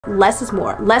less is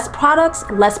more. Less products,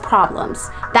 less problems.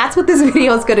 That's what this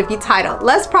video is gonna be titled.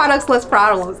 Less products, less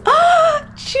problems.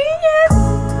 Genius!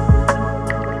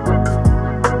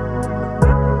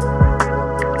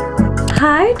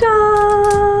 Hi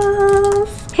dolls!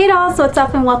 Hey dolls, what's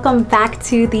up and welcome back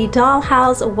to the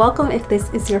dollhouse. Welcome if this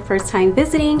is your first time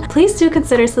visiting. Please do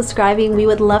consider subscribing. We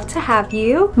would love to have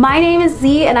you. My name is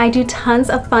Z and I do tons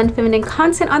of fun feminine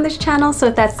content on this channel, so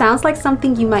if that sounds like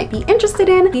something you might be interested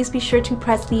in, please be sure to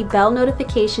press the bell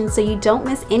notification so you don't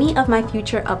miss any of my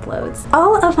future uploads.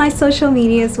 All of my social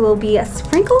medias will be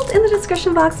sprinkled in the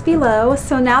description box below,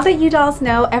 so now that you dolls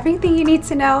know everything you need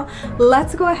to know,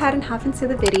 let's go ahead and hop into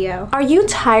the video. Are you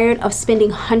tired of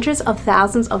spending hundreds of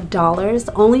thousands of dollars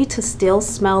only to still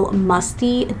smell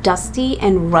musty, dusty,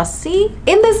 and rusty?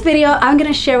 In this video, I'm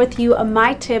gonna share with you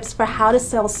my tips for how to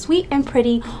sell sweet and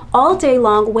pretty all day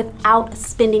long without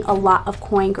spending a lot of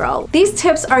coin, girl. These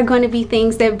tips are going to be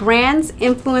things that brands,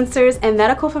 influencers, and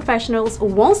medical professionals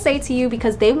won't say to you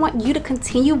because they want you to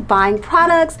continue buying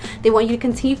products. They want you to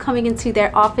continue coming into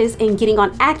their office and getting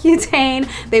on Accutane.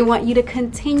 They want you to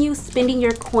continue spending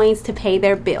your coins to pay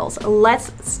their bills.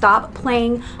 Let's stop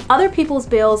playing other people's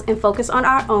bills and focus on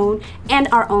our own and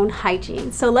our own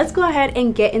hygiene. So let's go ahead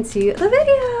and get into the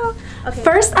video. Okay.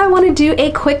 First, I want to do a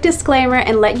quick disclaimer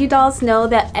and let you dolls know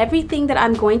that everything that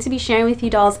I'm going to be sharing with you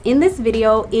dolls in this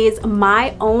video is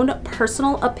my own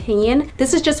personal opinion.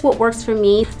 This is just what works for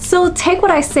me. So take what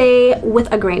I say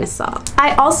with a grain of salt.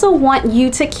 I also want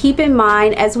you to keep in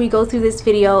mind as we go through this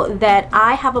video that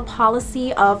I have a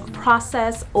policy of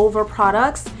process over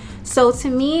products. So to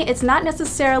me, it's not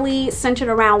necessarily centered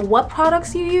around what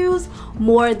products you use,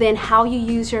 more than how you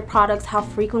use your products, how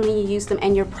frequently you use them,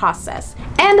 and your process.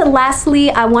 And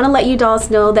lastly, I want to let you dolls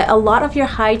know that a lot of your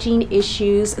hygiene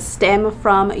issues stem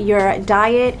from your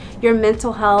diet, your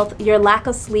mental health, your lack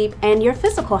of sleep, and your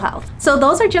physical health. So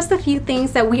those are just a few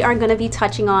things that we are going to be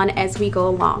touching on as we go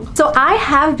along. So I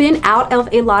have been out of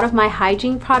a lot of my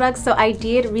hygiene products. So I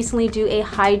did recently do a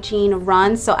hygiene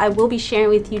run. So I will be sharing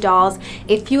with you dolls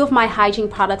a few of my hygiene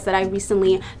products that I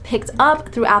recently picked up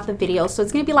throughout the video. So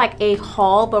it's going to be like a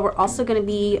haul, but we're also going to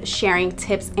be sharing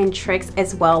tips and tricks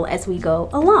as well as we go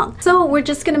along. So we're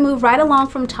just going to move right along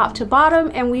from top to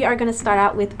bottom, and we are going to start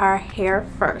out with our hair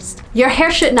first. Your hair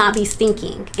should not be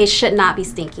stinking. It should not be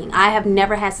stinking. I have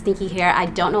never had stinky hair. I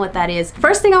don't know what that is.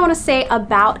 First thing I want to say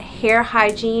about hair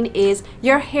hygiene is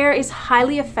your hair is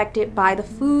highly affected by the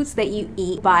foods that you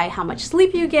eat, by how much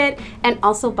sleep you get, and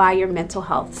also by your mental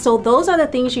health. So those are the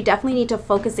things you definitely need to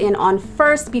focus in on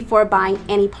first before buying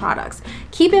any products.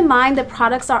 Keep in mind that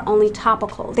products are only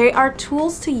topical. They are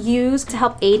tools to use to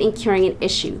help aid in curing an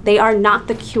issue. They are not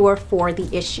the cure for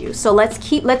the issue. So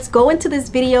let's go into this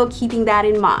video keeping that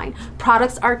in mind.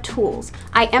 Products are tools.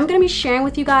 I am going to be sharing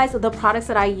with you guys the products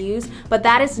that I use, but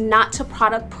that is not to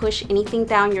product push anything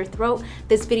down your throat.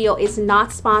 This video is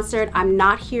not sponsored. I'm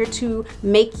not here to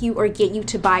make you or get you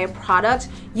to buy a product.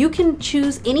 You can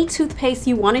choose any toothpaste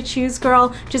you want to choose,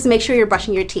 girl. Just make sure you're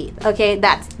brushing your teeth, okay?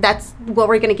 That's what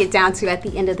we're gonna get down to at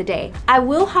the end of the day. I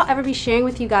will, however, be sharing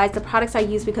with you guys the products I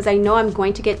use because I know I'm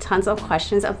going to get tons of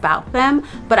questions about them,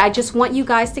 but I just want you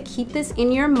guys to keep this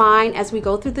in your mind as we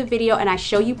go through the video and I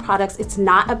show you products. It's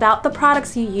not about the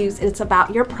products you use, it's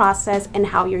about your process and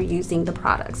how you're using the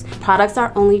products. Products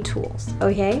are only tools,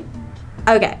 okay?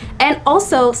 Okay, and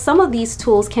also some of these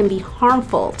tools can be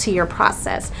harmful to your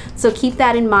process, so keep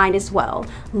that in mind as well.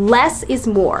 Less is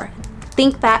more.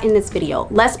 Think that in this video.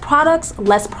 Less products,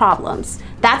 less problems.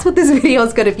 That's what this video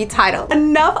is going to be titled.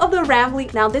 Enough of the rambling.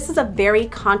 Now, this is a very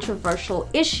controversial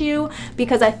issue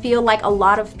because I feel like a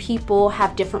lot of people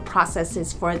have different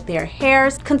processes for their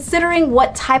hairs. Considering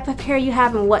what type of hair you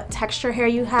have and what texture hair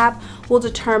you have will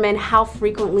determine how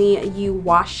frequently you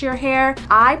wash your hair.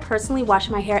 I personally wash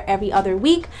my hair every other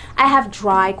week. I have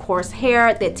dry, coarse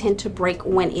hair that tend to break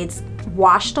when it's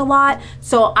washed a lot.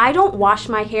 So I don't wash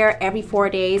my hair every 4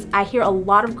 days. I hear a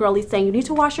lot of girlies saying you need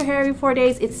to wash your hair every 4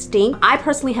 days. It stinks. I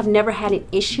personally have never had an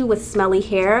issue with smelly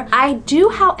hair. I do,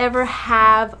 however,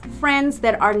 have friends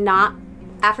that are not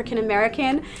African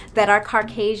American, that are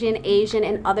Caucasian, Asian,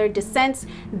 and other descents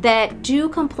that do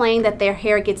complain that their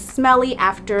hair gets smelly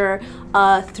after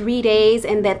 3 days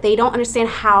and that they don't understand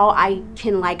how I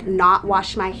can like not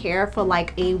wash my hair for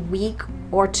like a week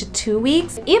or to 2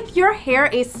 weeks. If your hair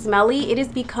is smelly, it is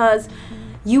because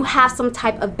you have some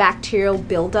type of bacterial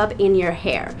buildup in your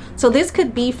hair. So this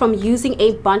could be from using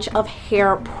a bunch of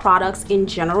hair products in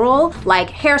general, like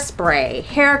hairspray,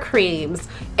 hair creams,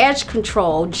 edge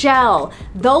control, gel,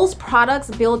 those products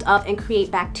build up and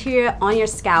create bacteria on your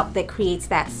scalp that creates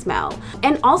that smell.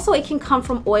 And also it can come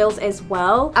from oils as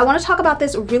well. I want to talk about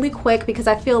this really quick because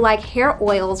I feel like hair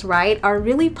oils, right, are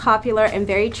really popular and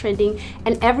very trending,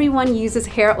 and everyone uses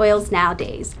hair oils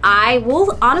nowadays. I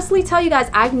will honestly tell you guys,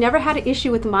 I've never had an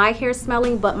issue with my hair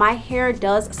smelling, but my hair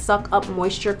does suck up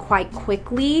moisture quite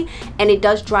quickly and it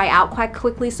does dry out quite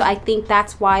quickly. So I think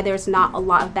that's why there's not a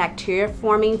lot of bacteria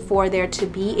forming for there to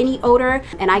be any odor.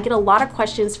 And I get a lot of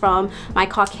questions from my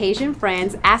Caucasian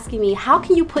friends asking me, how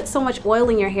can you put so much oil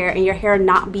in your hair and your hair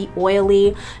not be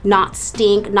oily, not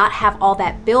stink, not have all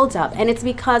that buildup? And it's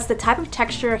because the type of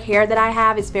texture hair that I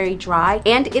have is very dry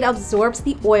and it absorbs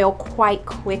the oil quite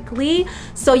quickly.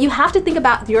 So you have to think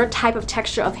about your type of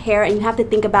texture of hair, and you have to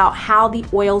think about how the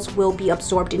oils will be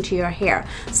absorbed into your hair.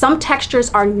 Some textures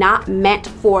are not meant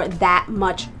for that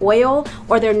much oil,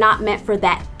 or they're not meant for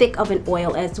that thick of an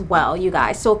oil as well, you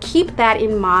guys. So keep that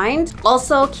in mind.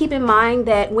 Also keep in mind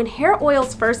that when hair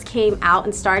oils first came out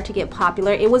and started to get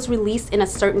popular, it was released in a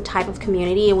certain type of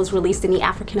community. It was released in the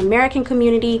African American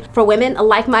community for women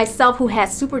like myself who had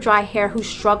super dry hair, who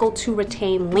struggled to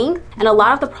retain length. And a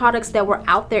lot of the products that were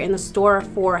out there in the store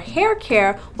for hair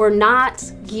care were not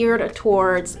geared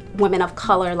towards women of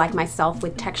color like myself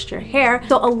with textured hair.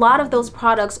 So a lot of those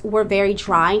products were very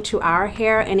drying to our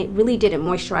hair and it really didn't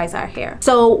moisturize our hair.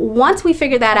 So once we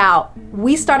figured that out,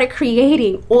 we started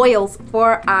creating oils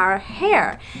for our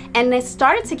hair, and it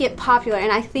started to get popular.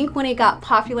 And I think when it got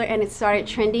popular and it started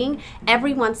trending,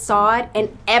 everyone saw it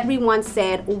and everyone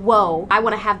said, whoa, I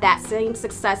want to have that same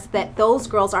success that those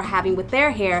girls are having with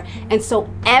their hair. And so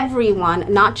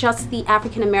everyone, not just the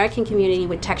African American community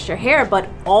with textured hair, but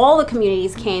all the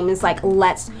communities came and it's like,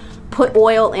 let's put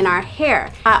oil in our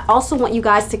hair. I also want you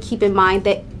guys to keep in mind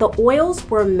that the oils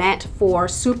were meant for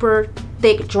super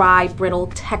thick, dry, brittle,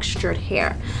 textured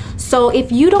hair. So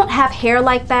if you don't have hair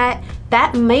like that,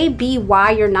 that may be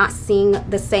why you're not seeing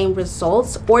the same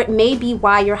results, or it may be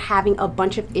why you're having a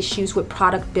bunch of issues with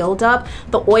product buildup.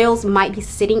 The oils might be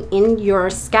sitting in your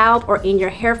scalp or in your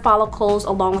hair follicles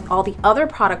along with all the other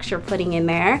products you're putting in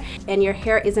there, and your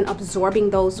hair isn't absorbing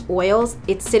those oils.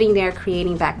 It's sitting there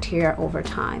creating bacteria over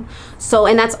time. So,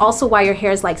 and that's also why your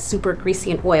hair is like super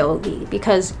greasy and oily,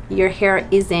 because your hair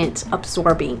isn't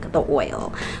absorbing the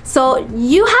oil. So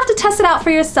you have to test it out for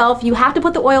yourself. You have to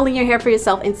put the oil in your hair for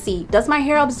yourself and see, does my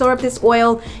hair absorb this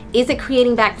oil? Is it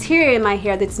creating bacteria in my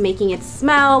hair that's making it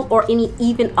smell, or any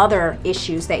even other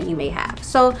issues that you may have?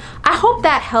 So I hope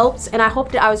that helps, and I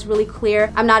hope that I was really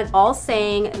clear. I'm not at all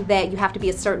saying that you have to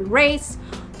be a certain race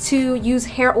to use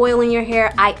hair oil in your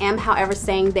hair. I am, however,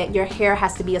 saying that your hair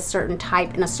has to be a certain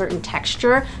type and a certain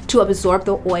texture to absorb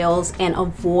the oils and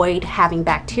avoid having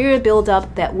bacteria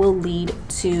buildup that will lead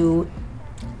to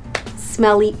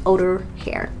smelly odor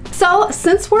hair. So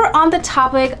since we're on the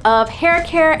topic of hair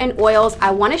care and oils,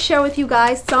 I want to share with you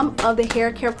guys some of the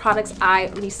hair care products I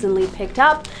recently picked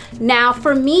up. Now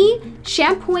for me,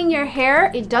 shampooing your hair,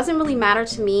 it doesn't really matter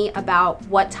to me about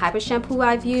what type of shampoo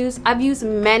I've used. I've used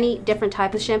many different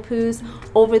types of shampoos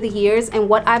over the years, and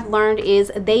what I've learned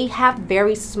is they have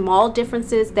very small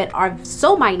differences that are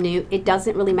so minute, it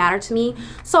doesn't really matter to me.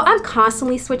 So I'm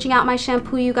constantly switching out my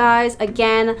shampoo, you guys.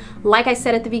 Again, like I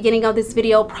said at the beginning of this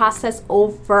video, process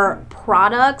over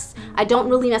products. I don't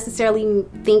really necessarily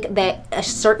think that a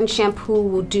certain shampoo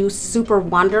will do super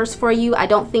wonders for you. I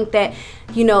don't think that,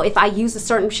 you know, if I use a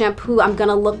certain shampoo, I'm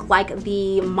gonna look like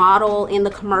the model in the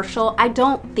commercial. I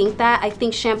don't think that. I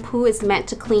think shampoo is meant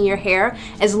to clean your hair.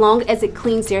 As long as it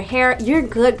cleans your hair, you're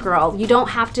good, girl. You don't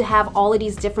have to have all of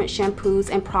these different shampoos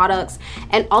and products.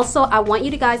 And also, I want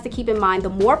you guys to keep in mind, the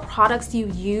more products you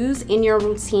use in your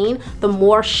routine, the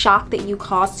more shock that you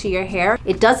cause to your hair.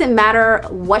 It doesn't matter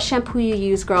what shampoo you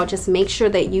use, girl, just make sure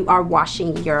that you are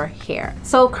washing your hair.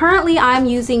 So currently I'm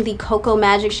using the Cocoa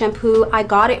Magic shampoo. I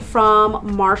got it from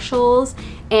Marshall's,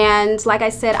 and like I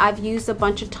said, I've used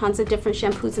tons of different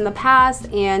shampoos in the past,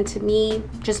 and to me,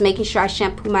 just making sure I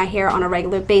shampoo my hair on a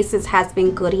regular basis has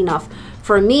been good enough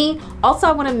for me. Also,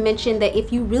 I want to mention that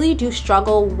if you really do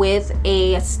struggle with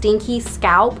a stinky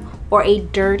scalp or a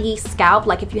dirty scalp,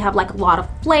 like if you have like a lot of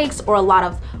flakes or a lot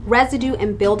of residue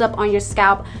and buildup on your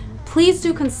scalp, please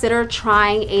do consider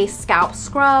trying a scalp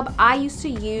scrub. I used to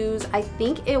use, I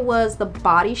think it was the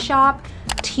Body Shop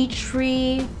Tea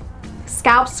Tree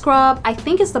scalp scrub. I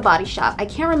think it's the Body Shop. I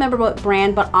can't remember what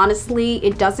brand, but honestly,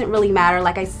 it doesn't really matter.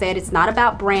 Like I said, it's not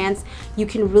about brands. You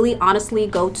can really honestly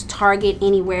go to Target,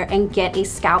 anywhere, and get a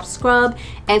scalp scrub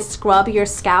and scrub your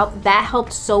scalp. That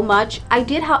helped so much. I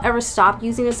did, however, stop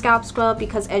using a scalp scrub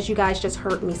because, as you guys just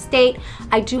heard me state,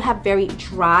 I do have very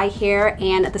dry hair,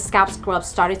 and the scalp scrub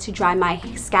started to dry my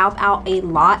scalp out a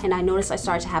lot, and I noticed I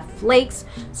started to have flakes,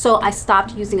 so I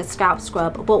stopped using a scalp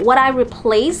scrub. But what I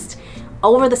replaced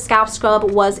over the scalp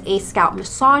scrub was a scalp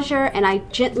massager, and I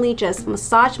gently just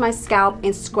massage my scalp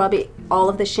and scrub it, all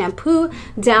of the shampoo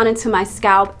down into my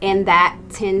scalp, and that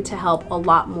tend to help a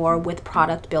lot more with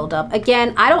product buildup.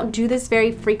 Again, I don't do this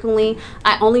very frequently.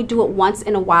 I only do it once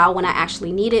in a while when I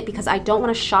actually need it, because I don't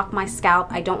want to shock my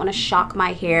scalp. I don't want to shock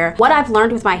my hair. What I've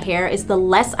learned with my hair is the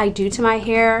less I do to my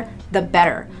hair, the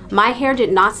better. My hair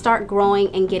did not start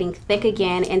growing and getting thick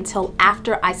again until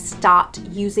after I stopped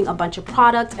using a bunch of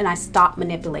products and I stopped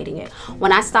manipulating it.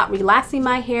 When I stopped relaxing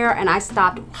my hair and I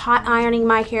stopped hot ironing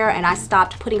my hair and I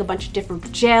stopped putting a bunch of different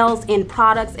gels and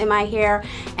products in my hair,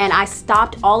 and I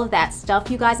stopped all of that stuff,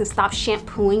 you guys, and stopped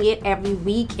shampooing it every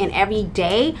week and every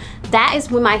day, that is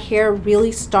when my hair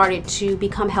really started to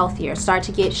become healthier, started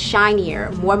to get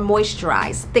shinier, more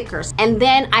moisturized, thicker. And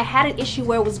then I had an issue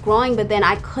where it was growing, but then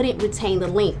I couldn't retain the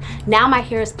length. Now my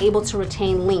hair is able to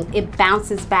retain length. It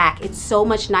bounces back. It's so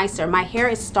much nicer. My hair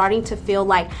is starting to feel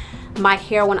like my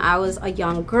hair when I was a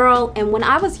young girl. And when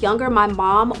I was younger, my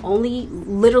mom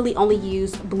literally only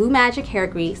used Blue Magic hair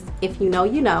grease, if you know,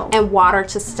 you know, and water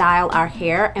to style our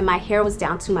hair, and my hair was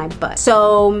down to my butt.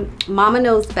 So mama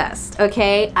knows best,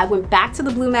 okay? I went back to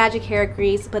the Blue Magic hair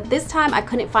grease, but this time I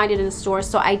couldn't find it in the store,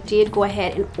 so I did go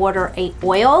ahead and order a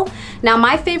oil. Now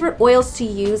my favorite oils to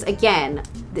use, again,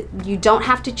 you don't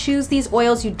have to choose these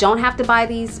oils. You don't have to buy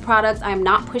these products. I'm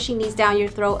not pushing these down your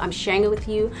throat. I'm sharing it with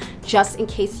you just in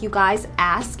case you guys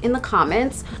ask in the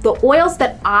comments. The oils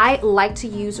that I like to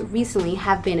use recently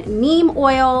have been neem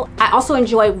oil. I also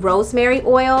enjoy rosemary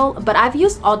oil, but I've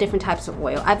used all different types of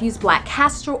oil. I've used black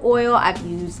castor oil. I've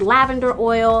used lavender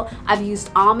oil. I've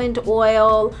used almond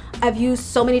oil. I've used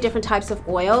so many different types of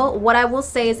oil. What I will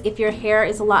say is if your hair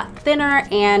is a lot thinner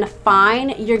and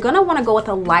fine, you're gonna wanna go with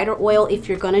a lighter oil. If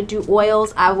you're gonna do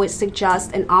oils, I would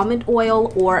suggest an almond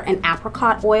oil or an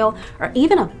apricot oil or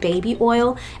even a baby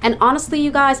oil. And honestly, you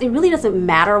guys, it really doesn't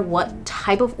matter what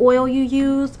type of oil you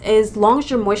use as long as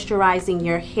you're moisturizing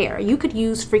your hair. You could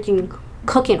use freaking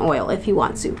cooking oil if you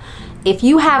want to. If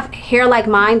you have hair like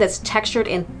mine that's textured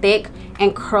and thick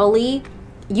and curly,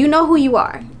 you know who you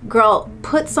are. Girl,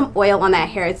 put some oil on that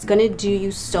hair. It's gonna do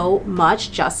you so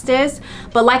much justice.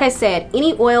 But like I said,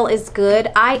 any oil is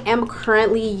good. I am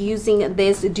currently using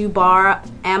this Dubar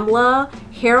Amla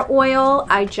hair oil.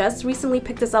 I just recently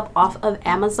picked this up off of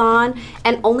Amazon,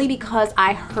 and only because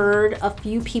I heard a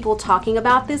few people talking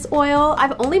about this oil.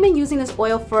 I've only been using this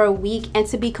oil for a week, and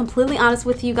to be completely honest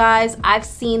with you guys, I've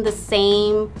seen the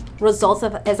same results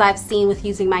as I've seen with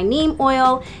using my neem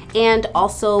oil and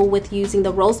also with using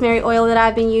the rosemary oil that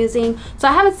I've been using. So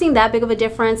I haven't seen that big of a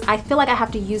difference. I feel like I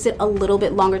have to use it a little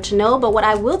bit longer to know, but what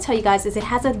I will tell you guys is it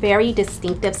has a very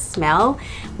distinctive smell.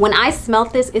 When I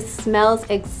smelled this, it smells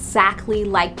exactly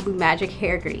like Blue Magic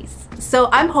hair grease. So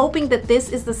I'm hoping that this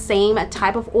is the same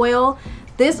type of oil.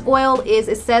 This oil is,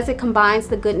 it says it combines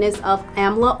the goodness of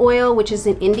amla oil, which is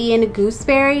an Indian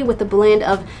gooseberry, with a blend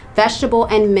of vegetable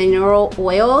and mineral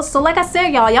oils. So like I said,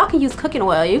 y'all can use cooking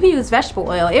oil, you can use vegetable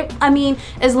oil. I mean,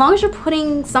 as long as you're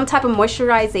putting some type of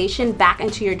moisturization back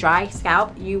into your dry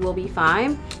scalp, you will be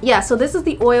fine. Yeah, so this is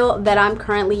the oil that I'm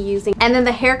currently using. And then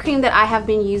the hair cream that I have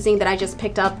been using that I just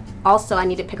picked up, also I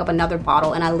need to pick up another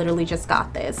bottle, and I literally just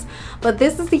got this. But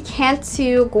this is the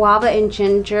Cantu Guava and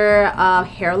Ginger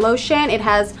hair lotion. It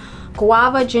has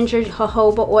guava, ginger,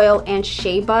 jojoba oil, and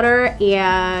shea butter,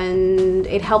 and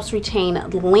it helps retain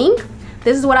length.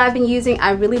 This is what I've been using.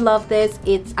 I really love this.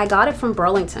 I got it from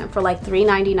Burlington for like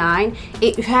 $3.99.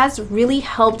 It has really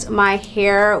helped my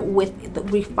hair with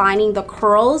refining the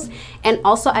curls. And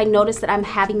also I noticed that I'm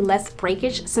having less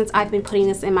breakage since I've been putting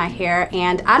this in my hair.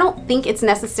 And I don't think it's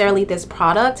necessarily this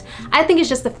product. I think it's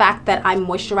just the fact that I'm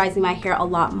moisturizing my hair a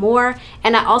lot more.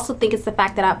 And I also think it's the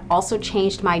fact that I've also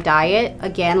changed my diet.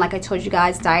 Again, like I told you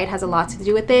guys, diet has a lot to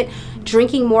do with it.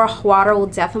 Drinking more water will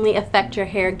definitely affect your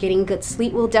hair. Getting good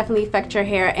sleep will definitely affect your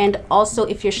hair. And also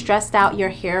if you're stressed out, your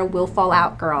hair will fall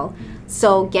out, girl.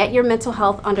 So get your mental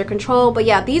health under control. But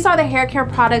yeah, these are the hair care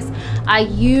products I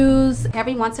use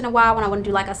every once in a while when I want to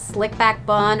do like a slick back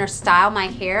bun or style my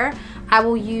hair. I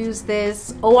will use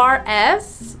this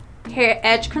ORS hair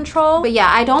edge control. But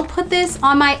yeah, I don't put this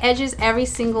on my edges every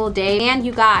single day. And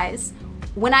you guys,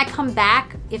 when I come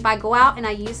back, if I go out and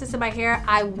I use this in my hair,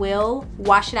 I will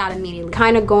wash it out immediately.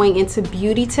 Kind of going into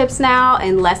beauty tips now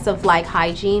and less of like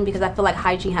hygiene, because I feel like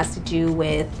hygiene has to do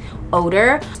with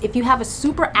odor. If you have a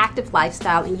super active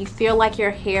lifestyle and you feel like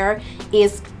your hair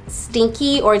is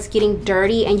stinky or it's getting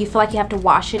dirty and you feel like you have to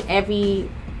wash it every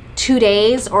 2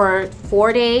 days or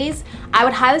 4 days, I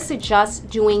would highly suggest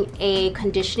doing a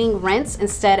conditioning rinse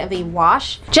instead of a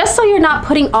wash, just so you're not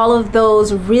putting all of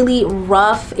those really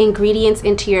rough ingredients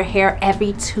into your hair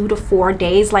every 2 to 4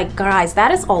 days. Like, guys,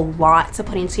 that is a lot to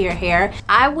put into your hair.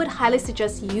 I would highly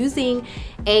suggest using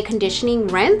a conditioning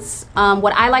rinse.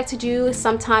 What I like to do is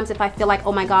sometimes if I feel like,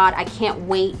 oh my God, I can't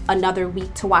wait another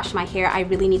week to wash my hair, I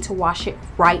really need to wash it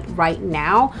right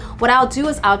now. What I'll do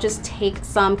is I'll just take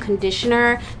some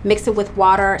conditioner, mix it with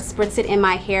water, spritz it in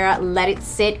my hair, let it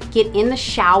sit, get in the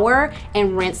shower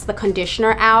and rinse the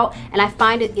conditioner out. And I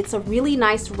find it's a really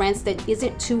nice rinse that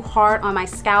isn't too hard on my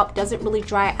scalp, doesn't really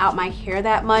dry out my hair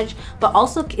that much, but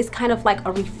also is kind of like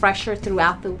a refresher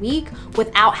throughout the week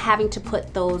without having to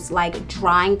put those like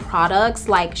drying products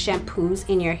like shampoos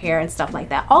in your hair and stuff like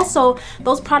that. Also,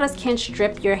 those products can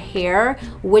strip your hair,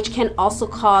 which can also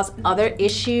cause other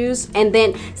issues. And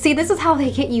then, see, this is how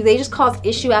they get you. They just cause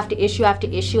issue after issue after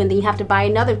issue, and then you have to buy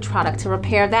another product to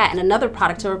repair that and another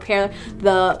product to repair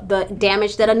the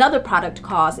damage that another product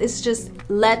caused. It's just,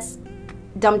 let's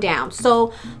dumb down.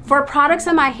 So for products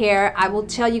in my hair, I will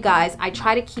tell you guys, I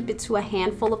try to keep it to a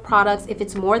handful of products. If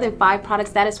it's more than 5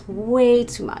 products, that is way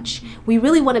too much. We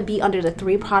really want to be under the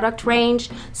 3 product range.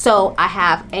 So I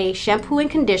have a shampoo and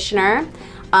conditioner.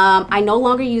 I no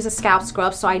longer use a scalp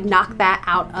scrub, so I knock that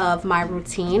out of my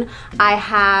routine. I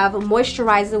have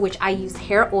moisturizer, which I use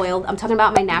hair oil. I'm talking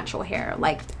about my natural hair.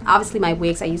 Like, obviously my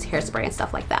wigs, I use hairspray and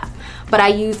stuff like that. But I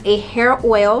use a hair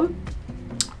oil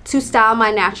to style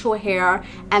my natural hair,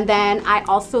 and then I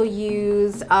also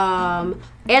use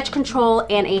edge control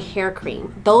and a hair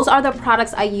cream. Those are the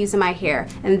products I use in my hair,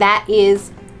 and that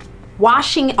is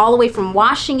washing, all the way from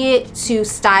washing it to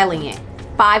styling it.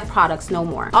 5 products, no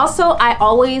more. Also, I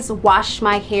always wash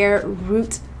my hair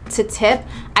root to tip.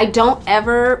 I don't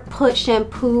ever put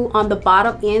shampoo on the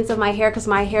bottom ends of my hair because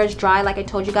my hair is dry, like I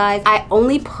told you guys. I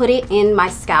only put it in my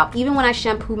scalp. Even when I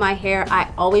shampoo my hair,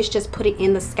 I always just put it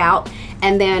in the scalp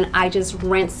and then I just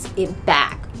rinse it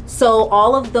back. So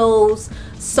all of those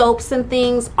soaps and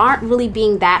things aren't really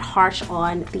being that harsh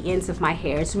on the ends of my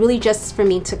hair. It's really just for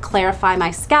me to clarify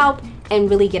my scalp and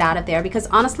really get out of there, because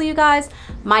honestly, you guys,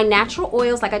 my natural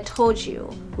oils, like I told you,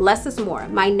 less is more.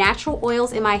 My natural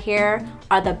oils in my hair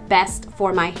are the best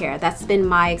for my hair. That's been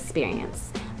my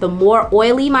experience. The more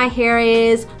oily my hair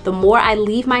is, the more I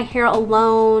leave my hair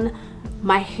alone,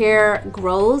 my hair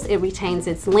grows, it retains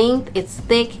its length, it's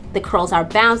thick, the curls are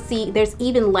bouncy, there's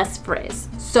even less frizz.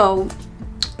 So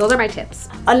those are my tips.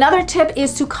 Another tip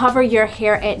is to cover your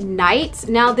hair at night.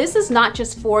 Now, this is not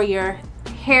just for your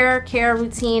hair care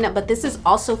routine, but this is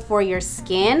also for your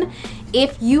skin.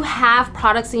 If you have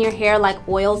products in your hair like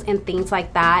oils and things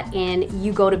like that and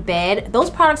you go to bed, those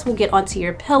products will get onto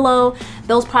your pillow,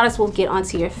 those products will get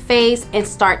onto your face and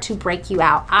start to break you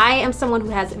out. I am someone who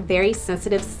has very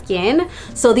sensitive skin,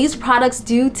 so these products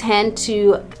do tend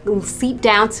to seep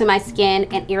down to my skin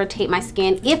and irritate my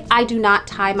skin if I do not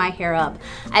tie my hair up.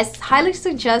 I highly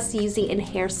suggest using a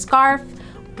hair scarf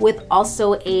with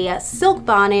also a silk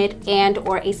bonnet and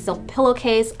or a silk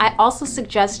pillowcase. I also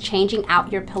suggest changing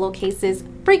out your pillowcases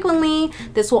frequently.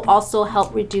 This will also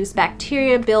help reduce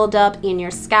bacteria buildup in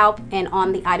your scalp and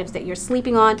on the items that you're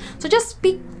sleeping on. So just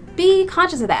be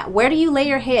conscious of that. Where do you lay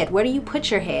your head? Where do you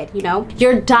put your head, you know?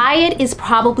 Your diet is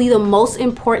probably the most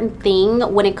important thing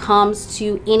when it comes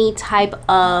to any type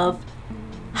of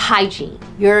hygiene.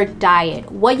 Your diet,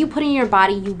 what you put in your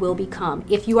body, you will become.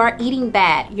 If you are eating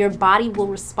bad, your body will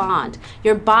respond.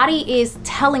 Your body is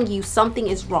telling you something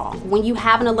is wrong. When you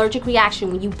have an allergic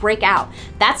reaction, when you break out,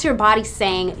 that's your body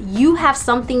saying you have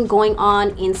something going on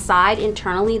inside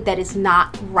internally that is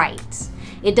not right.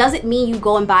 It doesn't mean you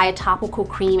go and buy a topical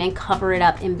cream and cover it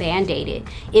up and band-aid it.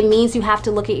 It means you have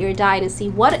to look at your diet and see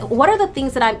what are the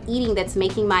things that I'm eating that's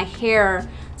making my hair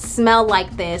smell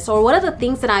like this, or what are the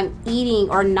things that I'm eating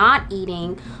or not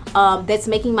eating that's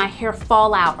making my hair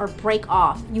fall out or break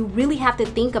off. You really have to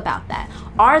think about that.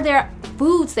 Are there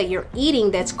foods that you're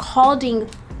eating that's causing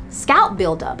scalp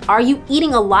buildup? Are you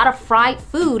eating a lot of fried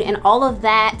food and all of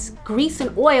that grease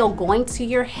and oil going to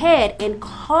your head and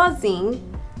causing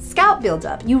scalp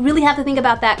buildup? You really have to think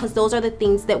about that, because those are the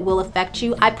things that will affect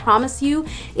you. I promise you,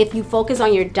 if you focus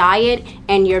on your diet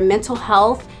and your mental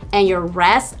health and your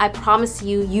rest, I promise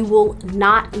you, you will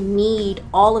not need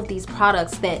all of these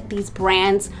products that these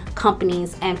brands,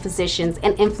 companies, and physicians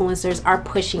and influencers are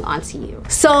pushing onto you.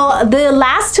 So the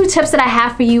last two tips that I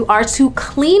have for you are to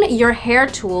clean your hair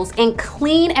tools and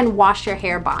clean and wash your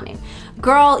hair bonnet.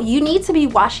 Girl, you need to be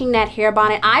washing that hair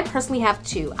bonnet. I personally have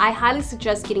 2. I highly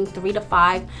suggest getting 3 to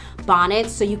 5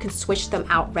 bonnets so you can switch them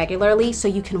out regularly, so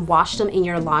you can wash them in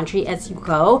your laundry as you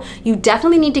go. You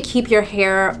definitely need to keep your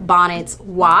hair bonnets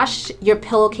washed, your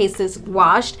pillowcases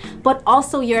washed, but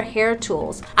also your hair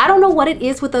tools. I don't know what it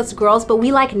is with us girls, but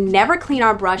we like never clean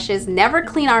our brushes, never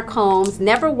clean our combs,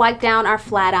 never wipe down our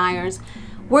flat irons.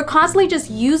 We're constantly just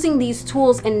using these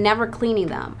tools and never cleaning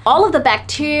them. All of the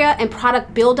bacteria and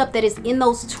product buildup that is in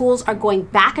those tools are going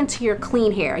back into your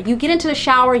clean hair. You get into the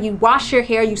shower, you wash your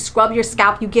hair, you scrub your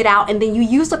scalp, you get out, and then you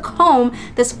use a comb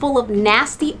that's full of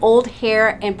nasty old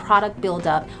hair and product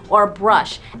buildup, or a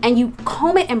brush, and you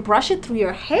comb it and brush it through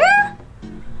your hair?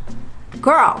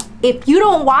 Girl, if you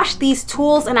don't wash these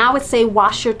tools, and I would say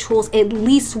wash your tools at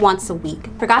least once a week.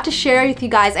 Forgot to share with you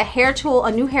guys a hair tool,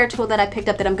 a new hair tool that I picked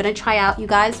up that I'm gonna try out. You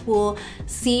guys will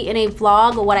see in a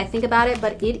vlog what I think about it,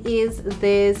 but it is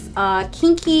this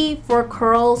Kinky for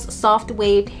Curls soft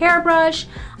waved hairbrush.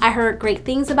 I heard great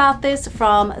things about this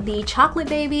from the chocolate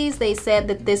babies. They said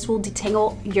that this will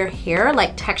detangle your hair,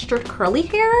 like textured curly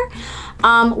hair,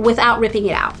 without ripping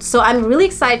it out. So I'm really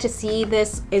excited to see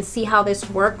this and see how this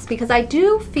works, because I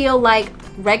do feel like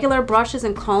regular brushes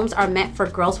and combs are meant for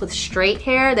girls with straight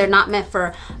hair. They're not meant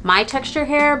for my texture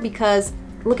hair, because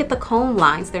look at the comb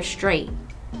lines, they're straight.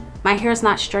 My hair is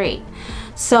not straight.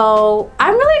 So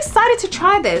I'm really excited to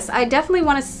try this. I definitely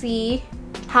want to see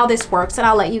how this works, and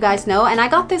I'll let you guys know. And I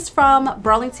got this from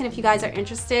Burlington if you guys are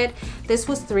interested. This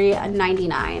was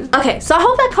 $3.99. Okay, so I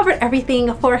hope that covered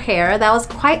everything for hair. That was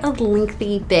quite a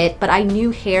lengthy bit, but I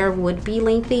knew hair would be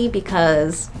lengthy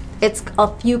because it's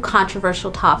a few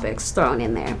controversial topics thrown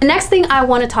in there. The next thing I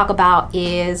want to talk about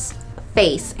is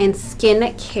face and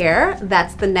skin care.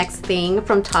 That's the next thing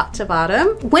from top to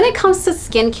bottom. When it comes to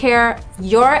skincare,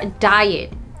 your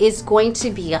diet is going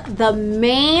to be the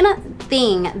main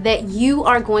thing that you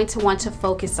are going to want to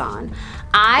focus on.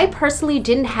 I personally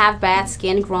didn't have bad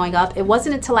skin growing up. It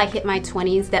wasn't until I hit my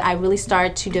 20s that I really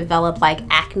started to develop like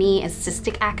acne and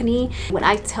cystic acne. When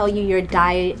I tell you your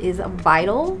diet is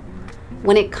vital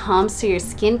when it comes to your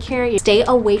skincare, stay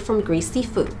away from greasy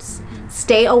foods.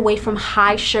 Stay away from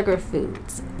high sugar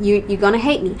foods. You're gonna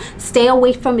hate me. Stay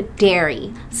away from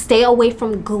dairy. Stay away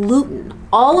from gluten.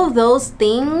 All of those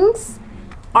things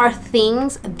are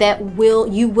things that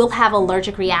you will have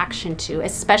allergic reaction to,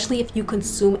 especially if you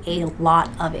consume a lot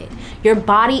of it. Your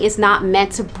body is not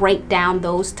meant to break down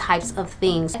those types of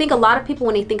things. I think a lot of people,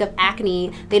 when they think of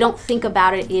acne, they don't think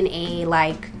about it in a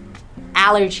like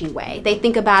allergy way. They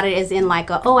think about it as in like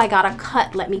a, oh, I got a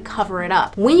cut, let me cover it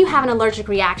up. When you have an allergic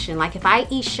reaction, like if I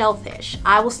eat shellfish,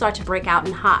 I will start to break out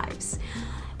in hives.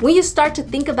 When you start to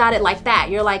think about it like that,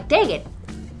 you're like, dang it,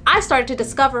 I started to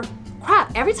discover,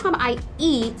 crap, every time I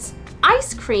eat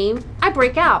ice cream, I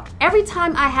break out. Every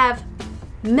time I have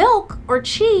milk or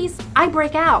cheese, I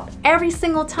break out every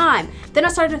single time. Then I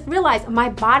started to realize my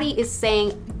body is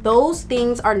saying those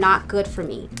things are not good for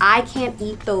me. I can't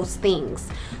eat those things.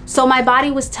 So my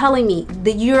body was telling me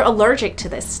that you're allergic to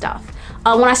this stuff.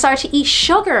 When I started to eat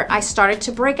sugar, I started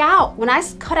to break out. When I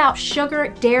cut out sugar,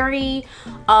 dairy,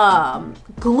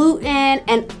 gluten,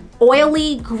 and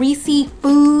oily, greasy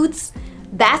foods,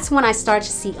 that's when I started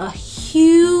to see a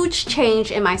huge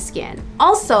change in my skin.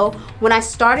 Also, when I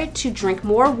started to drink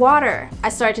more water, I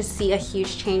started to see a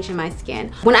huge change in my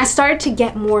skin. When I started to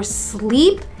get more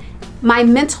sleep, my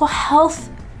mental health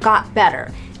got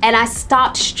better, and I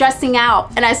stopped stressing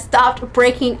out and I stopped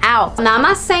breaking out. Now, I'm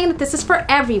not saying that this is for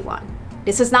everyone.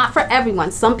 This is not for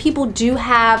everyone. Some people do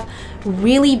have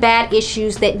really bad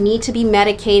issues that need to be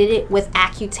medicated with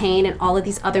Accutane and all of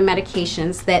these other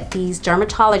medications that these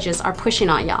dermatologists are pushing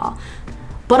on y'all.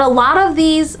 But a lot of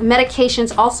these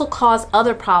medications also cause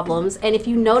other problems. And if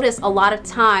you notice, a lot of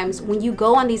times when you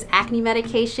go on these acne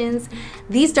medications,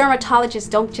 these dermatologists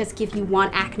don't just give you one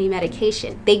acne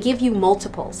medication. They give you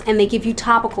multiples, and they give you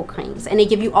topical creams, and they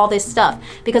give you all this stuff,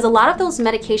 because a lot of those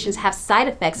medications have side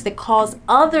effects that cause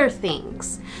other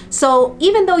things. So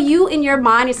even though you in your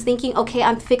mind is thinking, okay,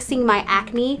 I'm fixing my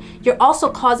acne, you're also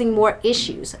causing more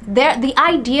issues. The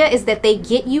idea is that they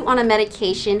get you on a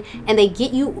medication and they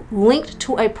get you linked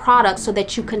to a product so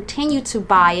that you continue to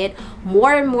buy it,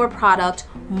 more and more product,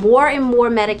 more and more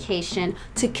medication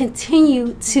to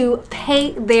continue to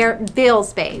pay their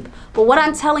bills, babe. But what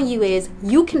I'm telling you is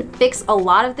you can fix a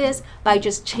lot of this by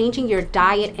just changing your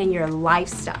diet and your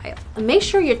lifestyle. Make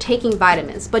sure you're taking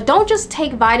vitamins, but don't just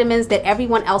take vitamins that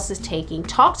everyone else is taking.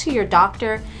 Talk to your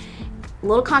doctor. A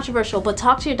little controversial, but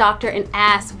talk to your doctor and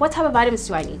ask, what type of vitamins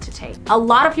do I need to take? A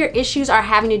lot of your issues are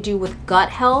having to do with gut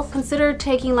health. Consider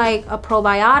taking like a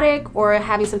probiotic or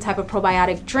having some type of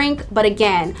probiotic drink. But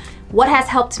again, what has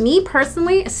helped me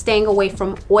personally is staying away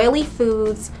from oily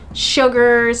foods,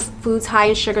 sugars, foods high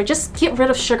in sugar. Just get rid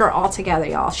of sugar altogether,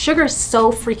 y'all. Sugar is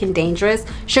so freaking dangerous.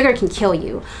 Sugar can kill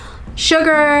you.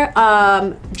 Sugar,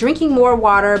 drinking more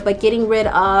water, but getting rid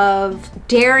of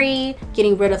dairy,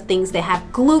 getting rid of things that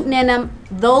have gluten in them.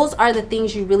 Those are the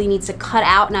things you really need to cut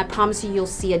out, and I promise you, you'll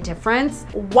see a difference.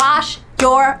 Wash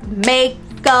your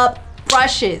makeup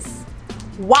brushes.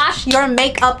 Wash your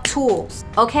makeup tools,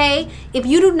 okay? If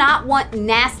you do not want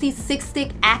nasty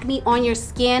cystic acne on your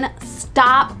skin,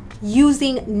 stop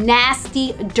using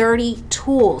nasty, dirty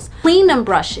tools. Clean them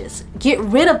brushes, get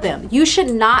rid of them. You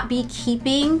should not be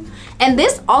keeping, and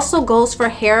this also goes for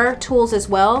hair tools as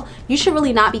well. You should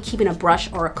really not be keeping a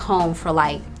brush or a comb for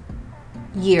like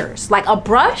years. Like a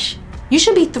brush, you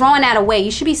should be throwing that away. You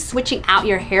should be switching out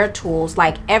your hair tools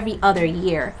like every other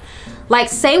year. Like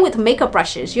same with makeup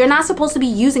brushes. You're not supposed to be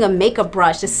using a makeup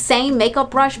brush, the same makeup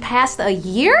brush past a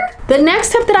year. The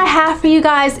next tip that I have for you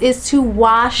guys is to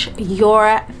wash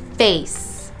your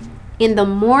face in the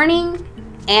morning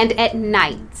and at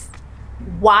night.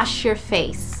 Wash your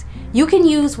face. You can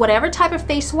use whatever type of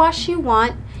face wash you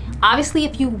want. Obviously,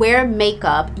 if you wear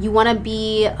makeup, you want to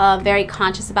be very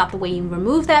conscious about the way you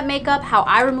remove that makeup. How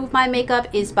I remove my makeup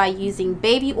is by using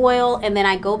baby oil, and then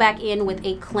I go back in with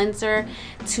a cleanser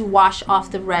to wash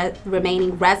off the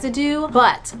remaining residue.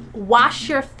 But wash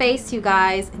your face, you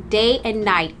guys, day and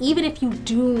night. Even if you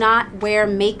do not wear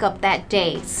makeup that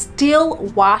day, still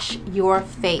wash your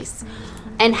face.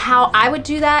 And how I would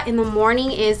do that in the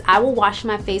morning is I will wash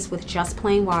my face with just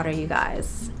plain water, you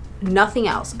guys. Nothing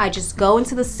else. I just go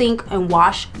into the sink and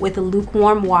wash with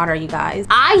lukewarm water, you guys.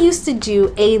 I used to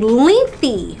do a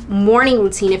lengthy morning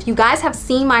routine. If you guys have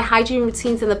seen my hygiene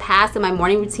routines in the past and my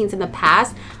morning routines in the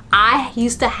past, I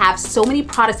used to have so many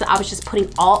products that I was just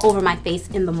putting all over my face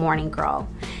in the morning, girl.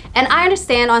 And I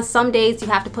understand on some days you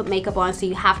have to put makeup on, so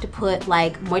you have to put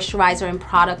like moisturizer and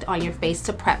product on your face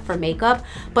to prep for makeup.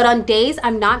 But on days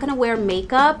I'm not gonna wear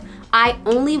makeup, I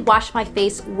only wash my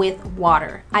face with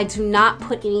water. I do not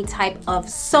put any type of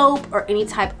soap or any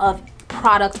type of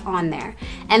product on there.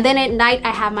 And then at night,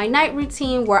 I have my night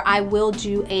routine where I will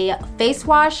do a face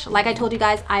wash. Like I told you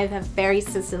guys, I have very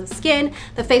sensitive skin.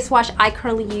 The face wash I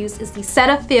currently use is the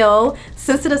Cetaphil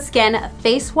Sensitive Skin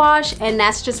Face Wash, and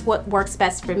that's just what works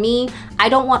best for me. I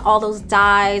don't want all those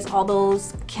dyes, all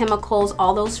those chemicals,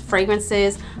 all those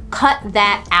fragrances. Cut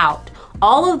that out.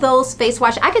 All of those face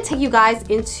wash, I could take you guys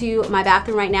into my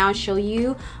bathroom right now and show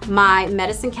you my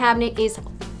medicine cabinet is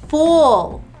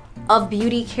full of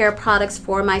beauty care products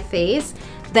for my face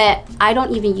that I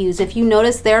don't even use. If you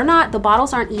notice, the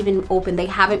bottles aren't even open. They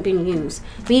haven't been used.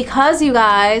 Because you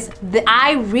guys,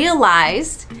 I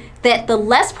realized that the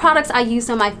less products I use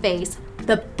on my face,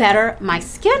 the better my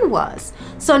skin was.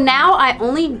 So now I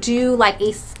only do like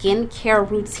a skincare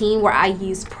routine where I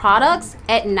use products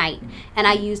at night, and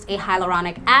I use a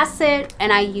hyaluronic acid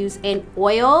and I use an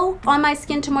oil on my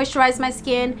skin to moisturize my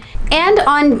skin. And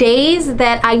on days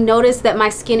that I notice that my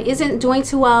skin isn't doing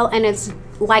too well and it's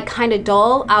like kind of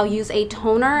dull, I'll use a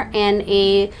toner and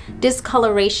a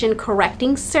discoloration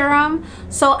correcting serum.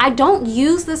 So I don't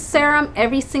use this serum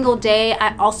every single day.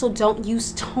 I also don't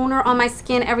use toner on my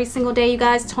skin every single day, you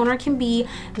guys. Toner can be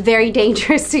very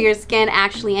dangerous to your skin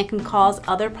actually and can cause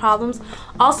other problems.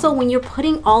 Also, when you're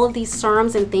putting all of these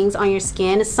serums and things on your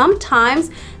skin, sometimes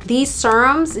these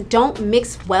serums don't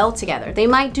mix well together. They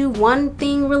might do one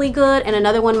thing really good and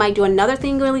another one might do another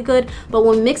thing really good, but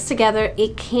when mixed together,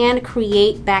 it can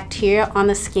create bacteria on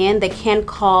the skin that can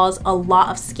cause a lot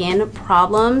of skin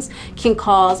problems, can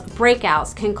cause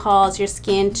breakouts, can cause your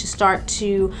skin to start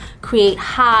to create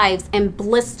hives and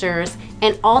blisters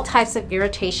and all types of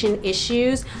irritation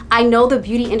issues. I know the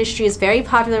beauty industry is very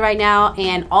popular right now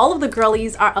and all of the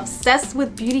girlies are obsessed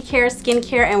with beauty care,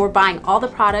 skincare, and we're buying all the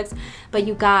products. But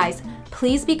you guys,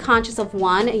 please be conscious of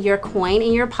one, your coin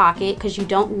in your pocket, because you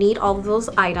don't need all of those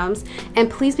items. And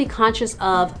please be conscious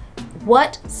of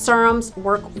what serums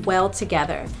work well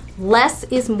together. Less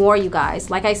is more, you guys.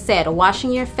 Like I said,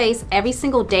 washing your face every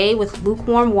single day with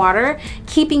lukewarm water,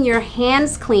 keeping your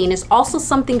hands clean is also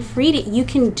something free that you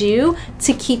can do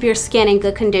to keep your skin in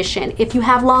good condition. If you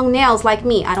have long nails like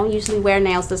me, I don't usually wear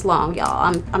nails this long,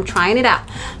 y'all. I'm trying it out.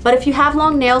 But if you have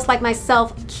long nails like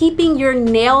myself, keeping your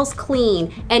nails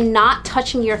clean and not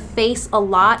touching your face a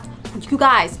lot. You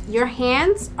guys, your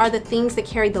hands are the things that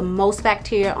carry the most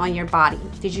bacteria on your body.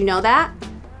 Did you know that?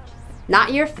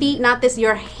 Not your feet, not this,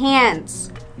 your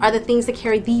hands are the things that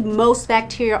carry the most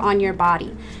bacteria on your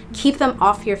body. Keep them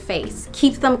off your face.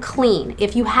 Keep them clean.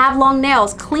 If you have long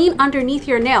nails, clean underneath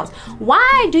your nails.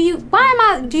 Why do you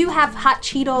have hot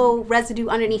Cheeto residue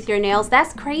underneath your nails?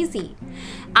 That's crazy.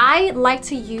 I like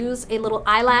to use a little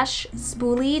eyelash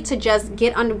spoolie to just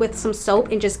get under with some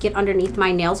soap and just get underneath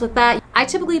my nails with that. I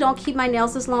typically don't keep my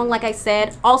nails as long, like I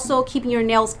said. Also, keeping your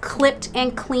nails clipped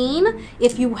and clean,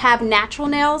 if you have natural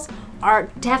nails, are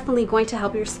definitely going to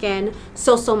help your skin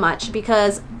so much,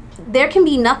 because there can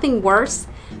be nothing worse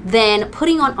than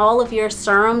putting on all of your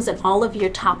serums and all of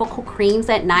your topical creams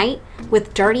at night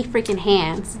with dirty freaking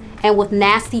hands and with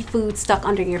nasty food stuck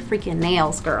under your freaking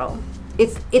nails, girl.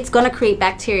 It's gonna create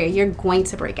bacteria. You're going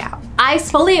to break out. I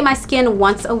exfoliate my skin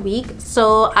once a week,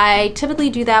 so I typically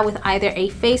do that with either a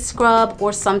face scrub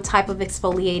or some type of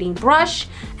exfoliating brush,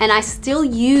 and I still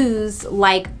use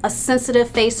like a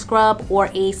sensitive face scrub or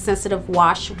a sensitive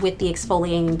wash with the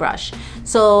exfoliating brush.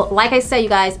 So like I said, you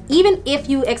guys, even if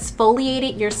you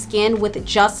exfoliated your skin with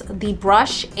just the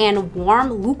brush and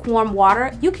lukewarm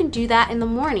water, you can do that in the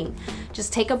morning.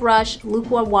 Just take a brush,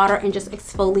 lukewarm water, and just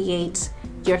exfoliate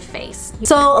your face.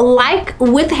 So like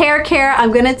with hair care,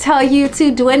 I'm gonna tell you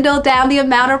to dwindle down the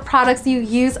amount of products you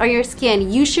use on your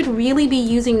skin. You should really be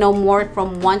using no more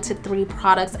from 1 to 3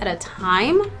 products at a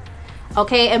time.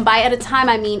 Okay, and by at a time,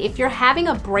 I mean if you're having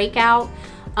a breakout,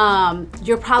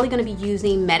 you're probably going to be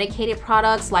using medicated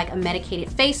products like a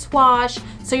medicated face wash.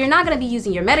 So you're not going to be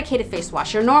using your medicated face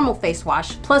wash, your normal face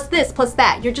wash, plus this, plus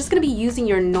that. You're just going to be using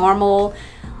your normal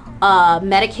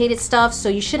medicated stuff. So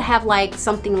you should have like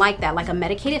something like that, like a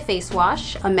medicated face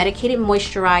wash, a medicated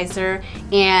moisturizer,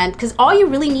 and because all you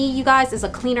really need, you guys, is a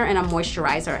cleaner and a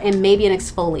moisturizer and maybe an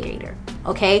exfoliator.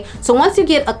 Okay, so once you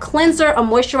get a cleanser, a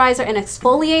moisturizer, and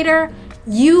exfoliator,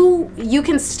 you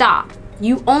can stop.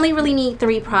 You only really need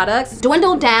 3 products.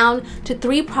 Dwindle down to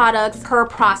 3 products per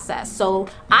process. So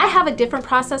I have a different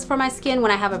process for my skin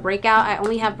when I have a breakout. I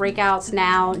only have breakouts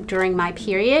now during my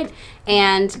period.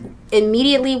 And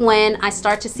immediately when I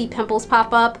start to see pimples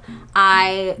pop up,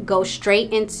 I go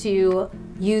straight into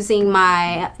using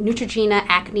my Neutrogena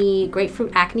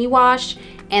grapefruit acne wash.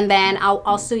 And then I'll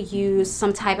also use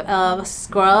some type of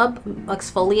scrub,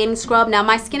 exfoliating scrub. Now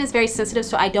my skin is very sensitive,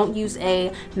 so I don't use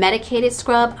a medicated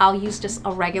scrub. I'll use just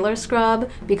a regular scrub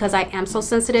because I am so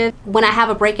sensitive. When I have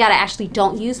a breakout, I actually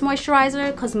don't use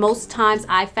moisturizer because most times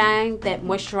I find that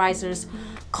moisturizers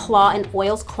and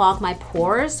oils clog my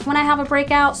pores when I have a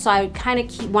breakout, so I kind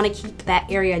of want to keep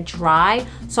that area dry.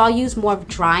 So I'll use more of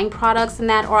drying products than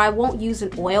that, or I won't use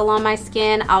an oil on my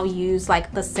skin. I'll use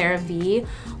like the CeraVe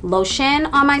lotion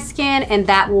on my skin, and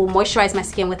that will moisturize my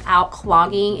skin without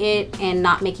clogging it and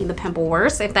not making the pimple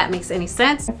worse, if that makes any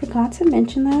sense. I forgot to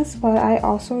mention this, but I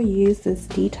also use this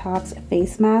detox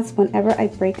face mask whenever I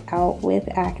break out with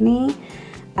acne.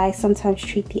 I sometimes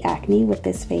treat the acne with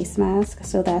this face mask,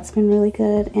 so that's been really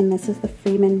good. And this is the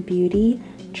Freeman Beauty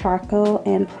Charcoal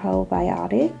and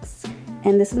Probiotics.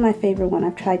 And this is my favorite one.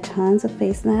 I've tried tons of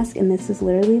face masks, and this is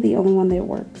literally the only one that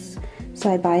works. So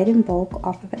I buy it in bulk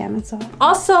off of Amazon.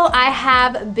 Also, I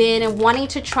have been wanting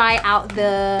to try out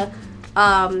the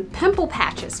pimple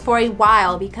patches for a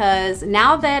while, because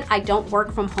now that I don't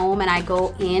work from home and I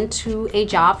go into a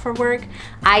job for work,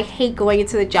 I hate going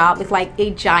into the job with like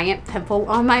a giant pimple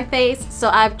on my face. So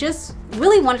I've just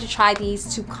really wanted to try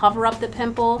these to cover up the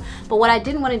pimple, but what I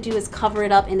didn't want to do is cover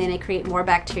it up and then it create more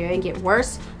bacteria and get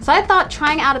worse. So I thought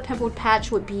trying out a pimple patch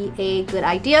would be a good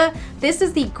idea. This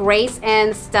is the Grace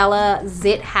and Stella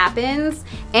Zit Happens,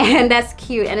 and that's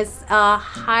cute, and it's a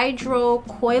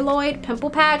hydrocolloid pimple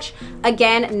patch.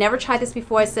 Again, never tried this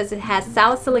before. It says it has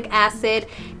salicylic acid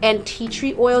and tea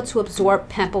tree oil to absorb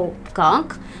pimple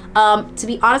gunk. To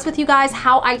be honest with you guys,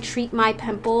 how I treat my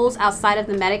pimples outside of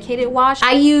the medicated wash,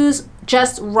 I use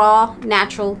just raw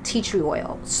natural tea tree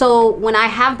oil. So when I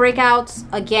have breakouts,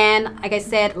 again, like I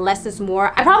said, less is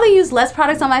more. I probably use less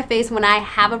products on my face when I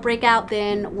have a breakout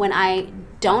than when I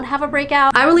don't have a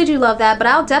breakout. I really do love that, but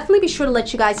I'll definitely be sure to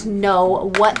let you guys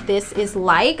know what this is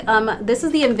like. This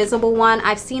is the invisible one.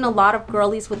 I've seen a lot of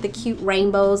girlies with the cute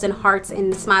rainbows and hearts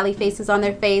and smiley faces on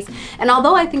their face, and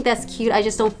although I think that's cute, I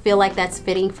just don't feel like that's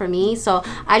fitting for me. So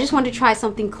I just wanted to try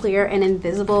something clear and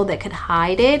invisible that could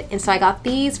hide it, and so I got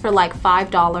these for like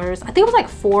 $5. I think it was like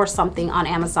 $4 something on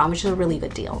Amazon, which is a really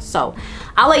good deal. So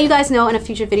I'll let you guys know in a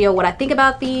future video what I think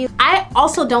about these. I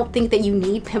also don't think that you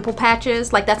need pimple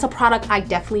patches. Like, that's a product I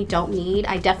definitely don't need.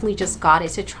 I definitely just got it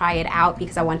to try it out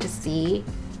because I wanted to see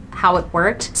how it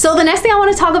worked. So the next thing I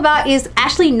want to talk about is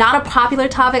actually not a popular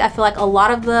topic. I feel like a lot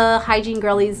of the hygiene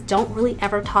girlies don't really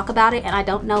ever talk about it, and I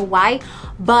don't know why,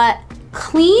 but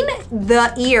clean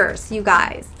the ears, you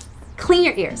guys. Clean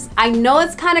your ears. I know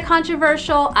it's kind of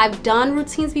controversial. I've done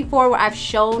routines before where I've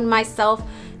shown myself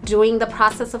doing the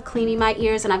process of cleaning my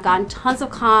ears, and I've gotten tons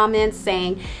of comments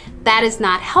saying that is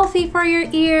not healthy for your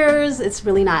ears. It's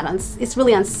really not, it's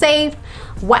really unsafe.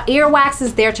 What earwax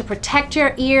is there to protect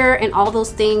your ear and all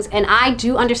those things. And I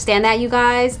do understand that, you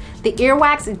guys. The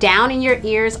earwax down in your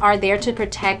ears are there to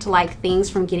protect like things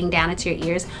from getting down into your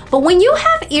ears. But when you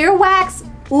have earwax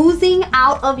oozing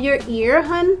out of your ear,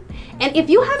 hun, and if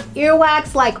you have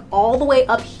earwax like all the way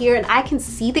up here, and I can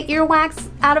see the earwax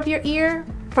out of your ear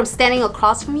from standing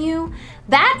across from you,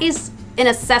 that is an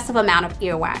excessive amount of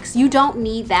earwax. You don't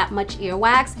need that much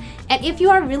earwax. And if you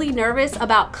are really nervous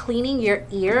about cleaning your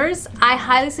ears, I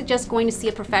highly suggest going to see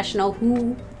a professional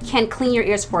who can clean your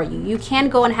ears for you. You can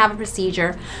go and have a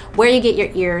procedure where you get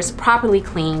your ears properly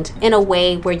cleaned in a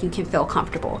way where you can feel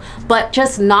comfortable. But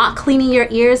just not cleaning your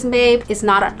ears, babe, is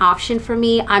not an option for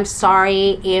me. I'm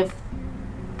sorry if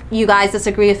you guys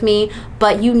disagree with me,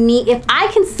 but you need, if I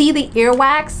can see the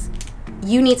earwax,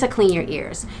 you need to clean your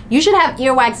ears. You should have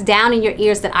earwax down in your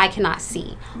ears that I cannot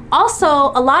see. Also,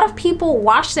 a lot of people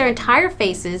wash their entire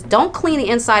faces, don't clean the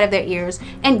inside of their ears,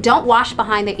 and don't wash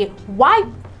behind their ear. Why?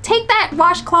 Take that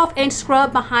washcloth and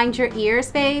scrub behind your ears,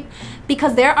 babe,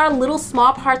 because there are little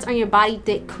small parts on your body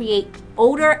that create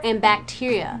odor and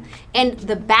bacteria. And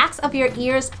the backs of your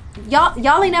ears,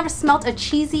 y'all ain't never smelt a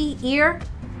cheesy ear?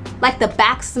 Like the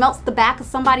back smelts the back of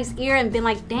somebody's ear and been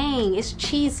like, dang, it's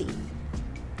cheesy.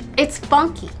 It's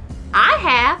funky. I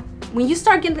have. When you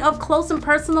start getting up close and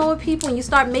personal with people, and you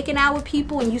start making out with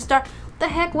people, and you start, what the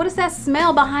heck, what is that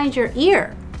smell behind your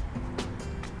ear?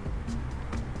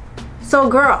 So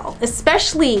girl,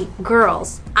 especially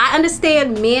girls, I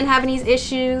understand men having these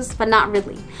issues, but not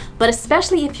really. But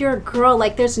especially if you're a girl,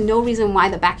 like there's no reason why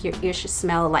the back of your ear should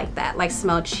smell like that, like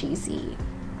smell cheesy.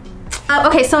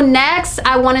 Okay, so next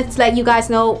I wanted to let you guys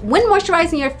know, when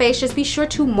moisturizing your face, just be sure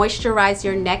to moisturize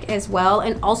your neck as well,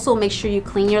 and also make sure you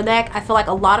clean your neck. I feel like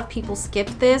a lot of people skip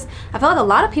this. I feel like a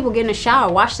lot of people get in the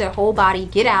shower, wash their whole body,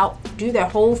 get out, do their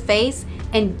whole face,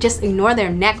 and just ignore their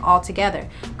neck altogether.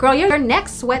 Girl, your neck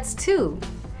sweats too.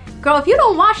 Girl, if you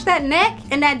don't wash that neck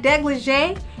and that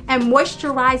dégagé and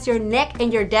moisturize your neck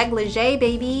and your dégagé,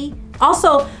 baby.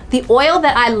 Also, the oil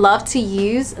that I love to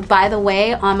use, by the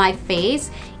way, on my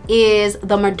face is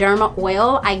the Mederma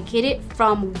oil. I get it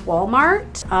from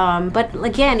Walmart. But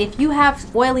again, if you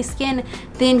have oily skin,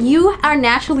 then you are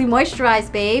naturally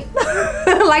moisturized, babe.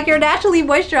 Like, you're naturally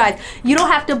moisturized. You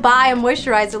don't have to buy a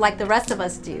moisturizer like the rest of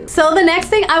us do. So the next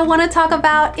thing I want to talk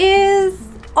about is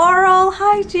oral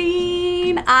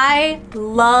hygiene. I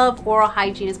love oral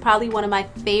hygiene. It's probably one of my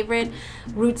favorite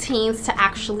routines to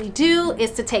actually do,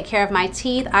 is to take care of my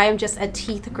teeth. I am just a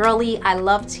teeth girly. I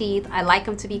love teeth. I like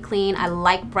them to be clean. I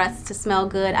like breaths to smell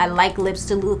good. I like lips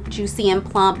to look juicy and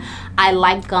plump. I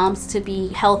like gums to be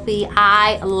healthy.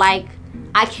 I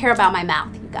care about my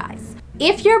mouth, you guys.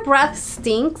 If your breath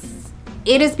stinks,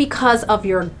 it is because of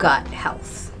your gut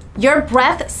health. Your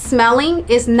breath smelling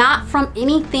is not from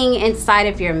anything inside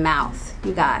of your mouth,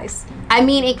 you guys. I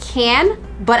mean, it can,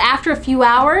 but after a few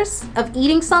hours of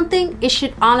eating something, it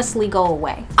should honestly go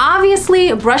away.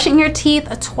 Obviously, brushing your teeth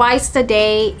twice a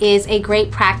day is a great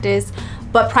practice,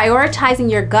 but prioritizing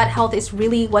your gut health is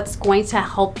really what's going to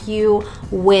help you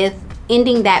with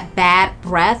ending that bad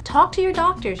breath. Talk to your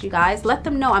doctors, you guys. Let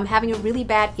them know I'm having a really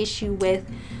bad issue with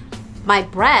my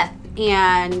breath,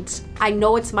 and I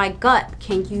know it's my gut.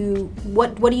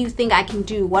 What do you think I can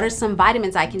do? What are some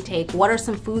vitamins I can take? What are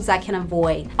some foods I can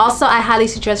avoid? Also, I highly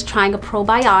suggest trying a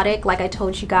probiotic. Like I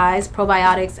told you guys,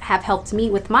 probiotics have helped me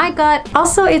with my gut.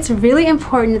 Also, it's really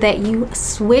important that you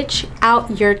switch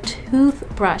out your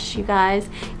toothbrush, you guys.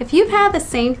 If you've had the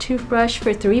same toothbrush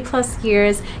for 3+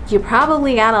 years, you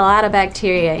probably got a lot of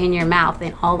bacteria in your mouth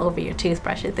and all over your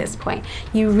toothbrush at this point.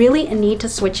 You really need to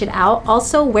switch it out.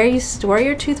 Also, where you store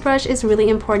your toothbrush, toothbrush is really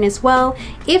important as well.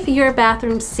 If your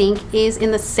bathroom sink is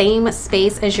in the same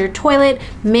space as your toilet,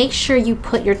 make sure you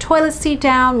put your toilet seat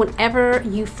down whenever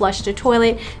you flush the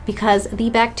toilet, because the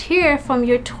bacteria from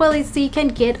your toilet seat can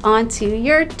get onto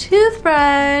your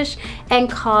toothbrush and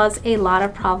cause a lot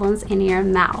of problems in your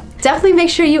mouth. Definitely make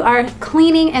sure you are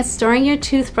cleaning and storing your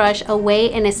toothbrush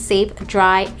away in a safe,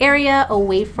 dry area,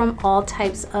 away from all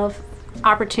types of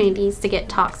opportunities to get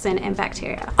toxin and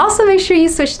bacteria. Also, make sure you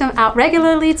switch them out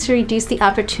regularly to reduce the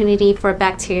opportunity for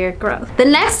bacteria growth. The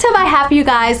next tip I have for you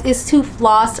guys is to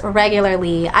floss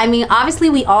regularly. I mean, obviously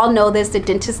we all know this, the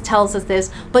dentist tells us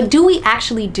this, but do we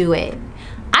actually do it?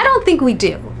 I don't think we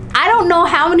do. I don't know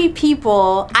how many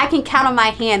people I can count on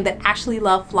my hand that actually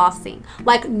love flossing.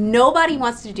 Like, nobody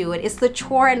wants to do it. It's the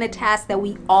chore and the task that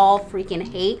we all freaking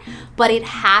hate, but it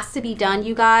has to be done,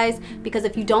 you guys, because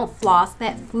if you don't floss,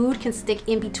 that food can stick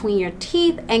in between your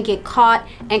teeth and get caught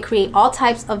and create all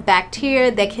types of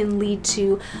bacteria that can lead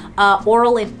to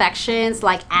oral infections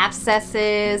like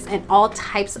abscesses and all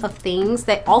types of things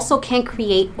that also can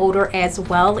create odor as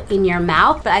well in your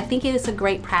mouth. But I think it is a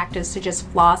great practice to just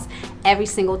floss every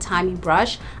single time you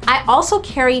brush. I also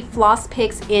carry floss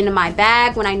picks in my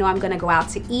bag when I know I'm gonna go out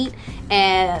to eat,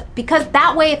 and because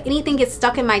that way if anything gets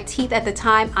stuck in my teeth at the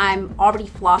time, I'm already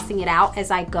flossing it out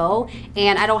as I go,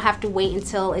 and I don't have to wait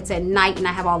until it's at night and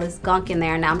I have all this gunk in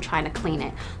there and now I'm trying to clean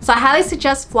it. So I highly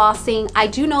suggest flossing. I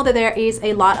do know that there is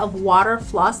a lot of water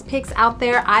floss picks out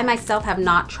there. I myself have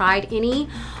not tried any.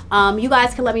 You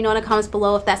guys can let me know in the comments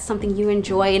below if that's something you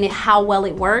enjoy and how well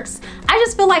it works. I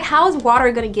just feel like, how is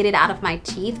water gonna get it out of my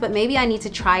teeth? But maybe I need to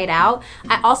try it out.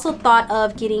 I also thought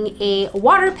of getting a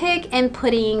water pick and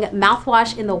putting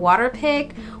mouthwash in the water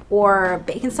pick, or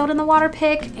baking soda in the water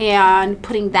pick, and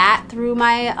putting that through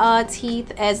my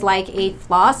teeth as like a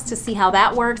floss to see how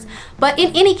that works. But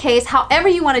in any case, however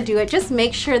you want to do it, just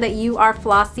make sure that you are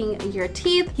flossing your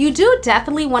teeth. You do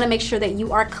definitely want to make sure that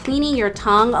you are cleaning your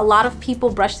tongue. A lot of people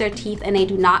brush their teeth and they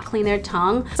do not clean their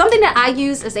tongue. Something that I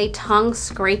use is a tongue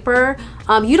scraper.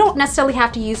 You don't necessarily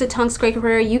have to use a tongue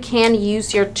scraper. You can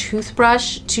use your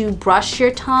toothbrush to brush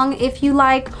your tongue if you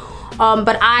like.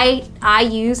 But I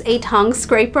use a tongue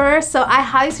scraper, so I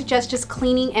highly suggest just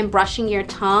cleaning and brushing your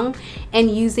tongue and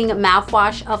using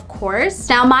mouthwash, of course.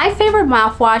 Now, my favorite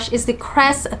mouthwash is the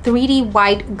Crest 3D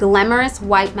White Glamorous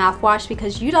White Mouthwash,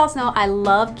 because you guys know I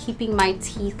love keeping my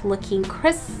teeth looking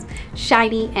crisp,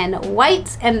 shiny, and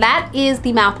white, and that is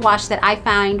the mouthwash that I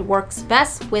find works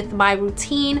best with my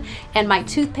routine and my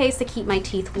toothpaste to keep my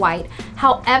teeth white.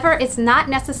 However, it's not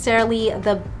necessarily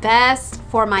the best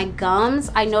for my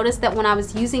gums. I noticed that when I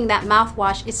was using that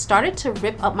mouthwash, it started to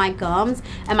rip up my gums,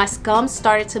 and my gums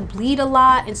started to bleed a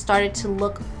lot and started to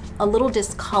look a little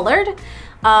discolored.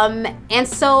 And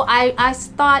so I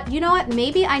thought, you know what,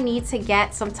 maybe I need to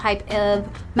get some type of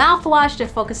mouthwash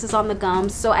that focuses on the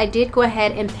gums. So I did go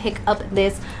ahead and pick up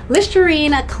this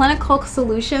Listerine Clinical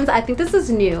Solutions. I think this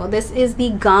is new. This is the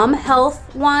Gum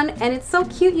Health one, and it's so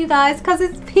cute, you guys, because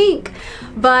it's pink.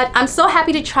 But I'm so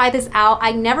happy to try this out.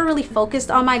 I never really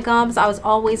focused on my gums. I was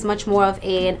always much more of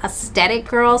an aesthetic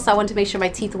girl, so I wanted to make sure my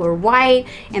teeth were white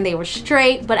and they were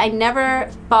straight, but I never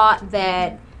thought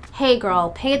that, hey girl,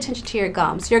 pay attention to your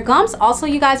gums. Your gums also,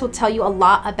 you guys, will tell you a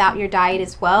lot about your diet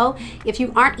as well. If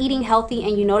you aren't eating healthy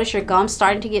and you notice your gums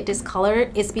starting to get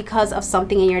discolored, it's because of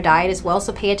something in your diet as well,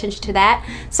 so pay attention to that.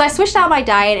 So I switched out my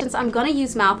diet. Since I'm gonna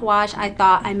use mouthwash, I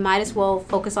thought I might as well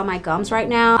focus on my gums right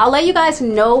now. I'll let you guys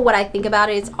know what I think about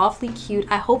it. It's awfully cute.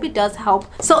 I hope it does help.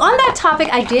 So on that topic,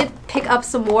 I did pick up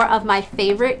some more of my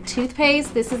favorite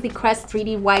toothpaste. This is the Crest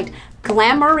 3D White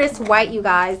Glamorous White, you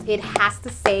guys. It has to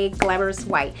say Glamorous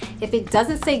White. If it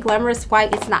doesn't say Glamorous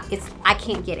White, I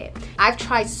can't get it. I've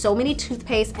tried so many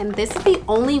toothpaste, and this is the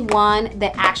only one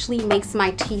that actually makes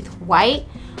my teeth white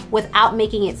without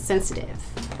making it sensitive.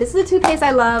 This is the toothpaste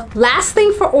I love. Last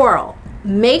thing for oral,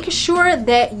 make sure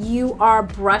that you are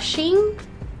brushing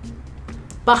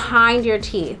behind your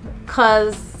teeth,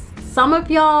 because some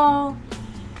of y'all,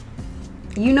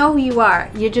 you know who you are.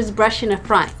 You're just brushing the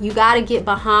front. You gotta get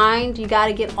behind. You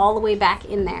gotta get all the way back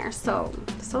in there. So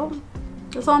that's all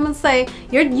I'm gonna say.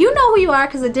 You know who you are,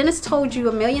 because the dentist told you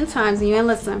a million times and you didn't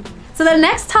listen. So the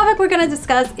next topic we're gonna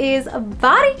discuss is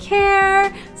body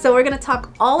care. So we're gonna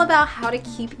talk all about how to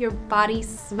keep your body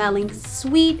smelling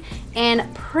sweet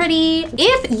and pretty.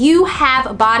 If you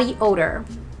have body odor,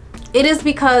 it is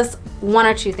because one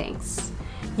or two things.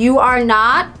 You are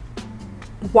not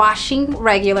washing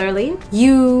regularly,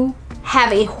 you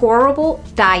have a horrible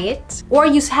diet, or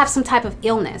you have some type of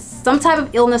illness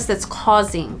that's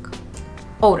causing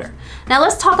odor. Now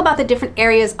let's talk about the different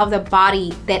areas of the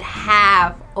body that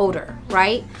have odor,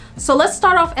 right? So let's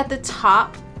start off at the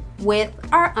top with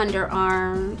our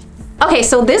underarms. Okay,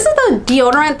 so this is the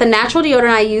deodorant, the natural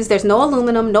deodorant I use. There's no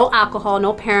aluminum, no alcohol,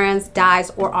 no parabens, dyes,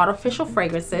 or artificial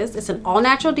fragrances. It's an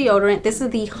all-natural deodorant. This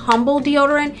is the Humble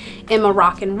deodorant in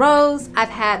Moroccan Rose. I've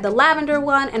had the lavender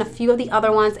one and a few of the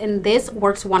other ones, and this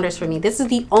works wonders for me. This is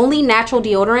the only natural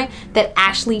deodorant that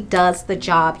actually does the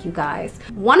job, you guys.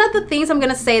 One of the things I'm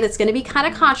gonna say that's gonna be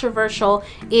kind of controversial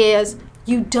is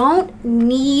you don't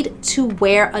need to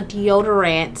wear a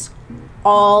deodorant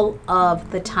all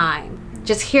of the time.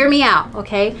 Just hear me out,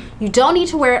 okay? You don't need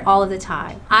to wear it all of the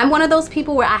time. I'm one of those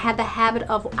people where I had the habit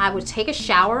of I would take a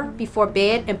shower before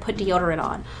bed and put deodorant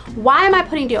on. Why am I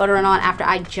putting deodorant on after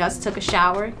I just took a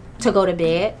shower to go to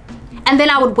bed? And then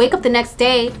I would wake up the next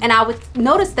day and I would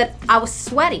notice that I was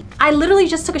sweaty. I literally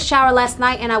just took a shower last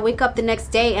night and I wake up the next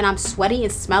day and I'm sweaty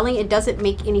and smelling. It doesn't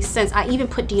make any sense. I even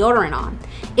put deodorant on.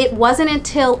 It wasn't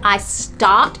until I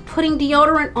stopped putting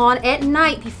deodorant on at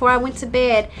night before I went to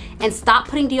bed and stopped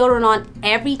putting deodorant on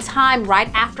every time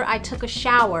right after I took a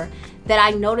shower that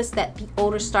I noticed that the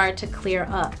odor started to clear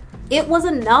up. It was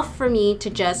enough for me to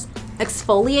just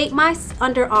exfoliate my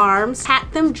underarms,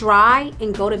 pat them dry,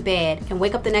 and go to bed and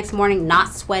wake up the next morning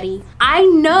not sweaty. I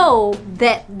know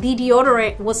that the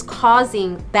deodorant was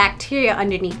causing bacteria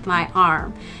underneath my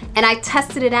arm, and I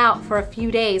tested it out for a few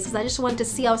days because I just wanted to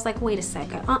see. I was like, wait a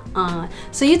second,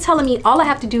 So you're telling me all I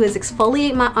have to do is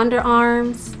exfoliate my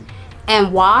underarms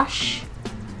and wash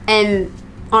and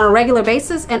on a regular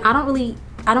basis, and I don't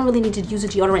really need to use a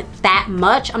deodorant that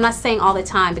much. I'm not saying all the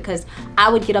time because I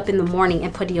would get up in the morning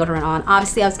and put deodorant on.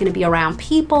 Obviously, I was gonna be around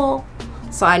people,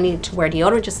 so I needed to wear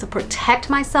deodorant just to protect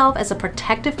myself as a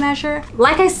protective measure.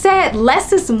 Like I said,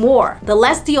 less is more. The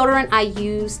less deodorant I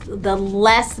used, the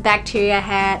less bacteria I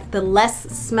had, the less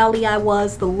smelly I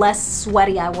was, the less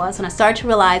sweaty I was. And I started to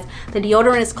realize the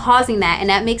deodorant is causing that, and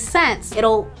that makes sense.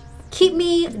 It'll keep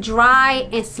me dry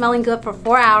and smelling good for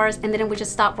 4 hours, and then it would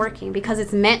just stop working because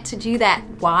it's meant to do that.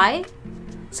 Why?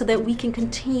 So that we can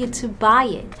continue to buy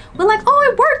it. We're like, oh,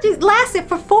 it worked, it lasted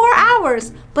for 4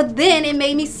 hours, but then it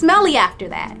made me smelly after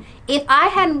that. If I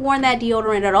hadn't worn that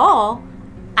deodorant at all,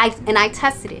 I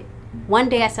tested it. One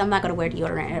day I said, I'm not gonna wear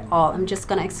deodorant at all. I'm just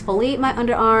gonna exfoliate my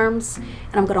underarms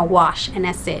and I'm gonna wash, and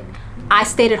that's it. I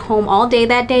stayed at home all day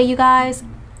that day, you guys.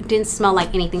 It didn't smell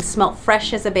like anything, smelled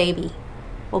fresh as a baby.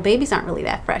 Well, babies aren't really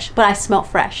that fresh, but I smell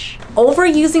fresh.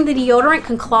 Overusing the deodorant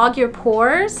can clog your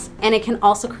pores, and it can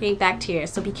also create bacteria,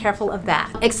 so be careful of that.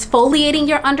 Exfoliating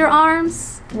your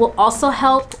underarms will also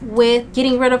help with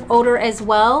getting rid of odor as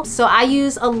well. So I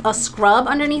use a scrub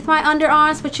underneath my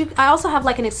underarms, but I also have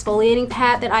like an exfoliating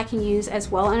pad that I can use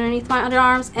as well underneath my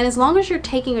underarms. And as long as you're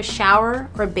taking a shower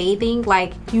or bathing,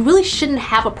 like, you really shouldn't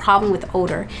have a problem with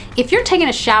odor. If you're taking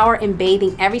a shower and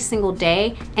bathing every single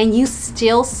day and you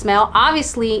still smell,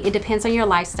 obviously it depends on your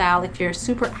lifestyle. If you're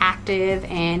super active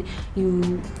and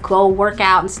you go work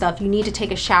out and stuff, you need to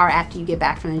take a shower after you get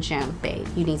back from the gym, babe.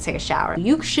 You need to take a shower.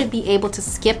 You should be able to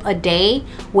skip a day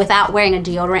without wearing a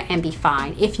deodorant and be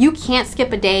fine. If you can't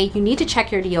skip a day, you need to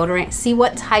check your deodorant, see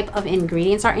what type of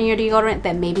ingredients are in your deodorant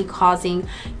that may be causing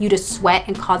you to sweat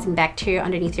and causing bacteria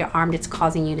underneath your arm that's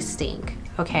causing you to stink.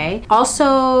 Okay.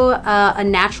 Also, a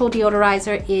natural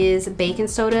deodorizer is baking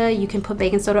soda. You can put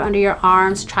baking soda under your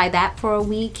arms. Try that for a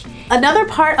week. Another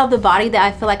part of the body that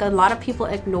I feel like a lot of people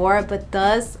ignore but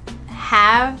does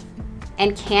have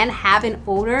and can have an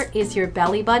odor is your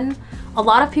belly button. A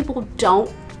lot of people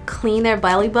don't clean their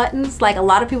belly buttons. Like, a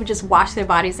lot of people just wash their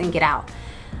bodies and get out.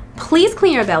 Please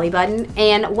clean your belly button,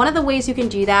 and one of the ways you can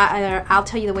do that, or I'll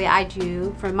tell you the way I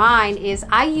do for mine, is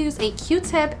I use a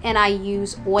Q-tip and I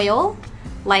use oil,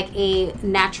 like a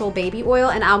natural baby oil,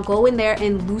 and I'll go in there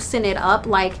and loosen it up.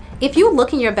 Like, if you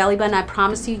look in your belly button, I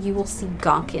promise you, you will see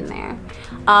gunk in there.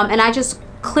 And I just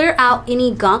clear out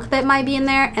any gunk that might be in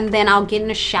there, and then I'll get in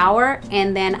a shower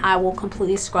and then I will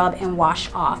completely scrub and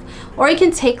wash off. Or you can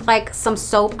take like some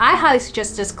soap. I highly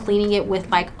suggest just cleaning it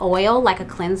with like oil, like a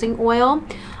cleansing oil.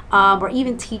 Or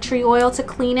even tea tree oil to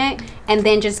clean it, and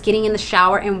then just getting in the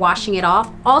shower and washing it off.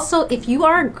 Also, if you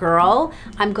are a girl,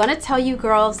 I'm gonna tell you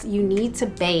girls, you need to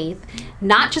bathe,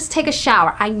 not just take a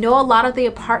shower. I know a lot of the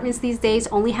apartments these days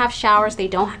only have showers. They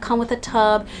don't come with a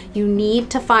tub. You need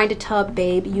to find a tub,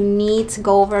 babe. You need to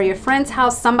go over your friend's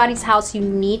house, somebody's house. You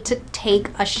need to take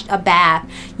a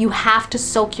bath. You have to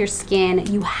soak your skin.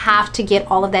 You have to get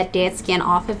all of that dead skin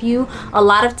off of you. A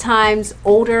lot of times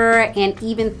odor and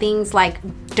even things like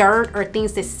dirt or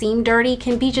things that seem dirty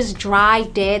can be just dry,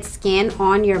 dead skin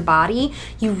on your body.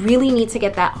 You really need to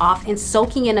get that off, and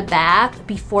soaking in a bath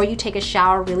before you take a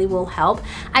shower really will help.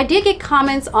 I did get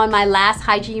comments on my last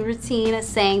hygiene routine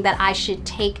saying that I should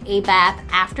take a bath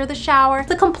after the shower.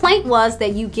 The complaint was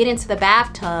that you get into the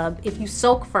bathtub, if you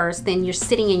soak first, then you're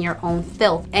sitting in your own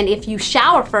filth. And if you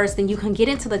shower first, then you can get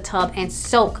into the tub and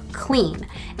soak clean.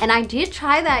 And I did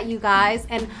try that, you guys,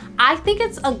 and I think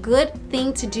it's a good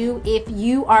thing to do if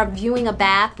you are viewing a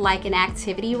bath like an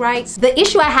activity, right? The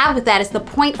issue I have with that is the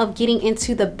point of getting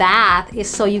into the bath is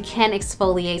so you can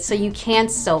exfoliate, so you can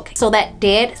soak, so that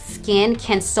dead skin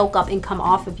can soak up and come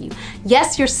off of you.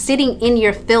 Yes, you're sitting in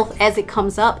your filth as it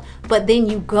comes up, but then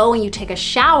you go and you take a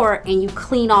shower and you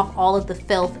clean off all of the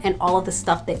filth and all of the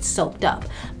stuff that's soaked up.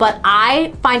 But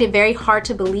I find it very hard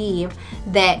to believe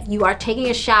that you are taking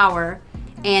a shower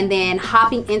and then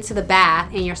hopping into the bath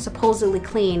and you're supposedly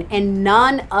clean and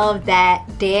none of that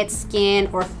dead skin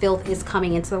or filth is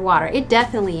coming into the water. It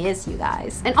definitely is, you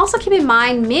guys. And also keep in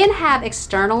mind, men have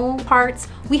external parts,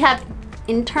 we have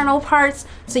internal parts,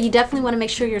 so you definitely want to make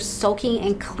sure you're soaking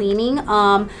and cleaning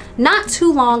not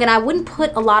too long. And I wouldn't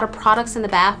put a lot of products in the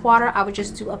bath water. I would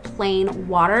just do a plain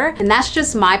water, and that's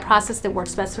just my process that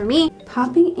works best for me.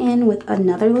 Popping in with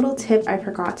another little tip I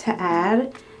forgot to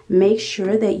add: make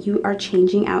sure that you are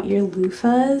changing out your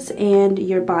loofahs and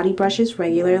your body brushes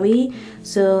regularly.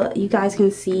 So you guys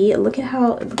can see, look at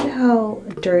how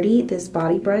dirty this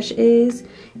body brush is.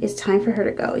 It's time for her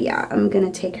to go. Yeah, I'm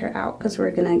gonna take her out because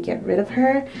we're gonna get rid of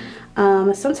her.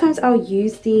 Sometimes I'll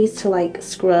use these to like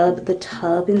scrub the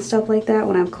tub and stuff like that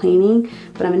when I'm cleaning,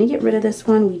 but I'm gonna get rid of this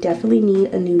one. We definitely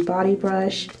need a new body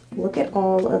brush. Look at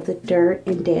all of the dirt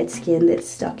and dead skin that's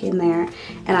stuck in there.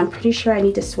 And I'm pretty sure I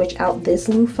need to switch out this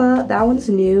loofah. That one's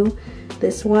new.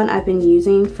 This one I've been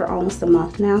using for almost a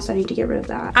month now, so I need to get rid of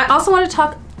that. I also want to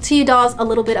talk to you dolls a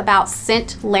little bit about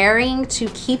scent layering to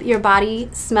keep your body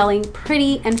smelling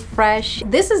pretty and fresh.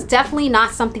 This is definitely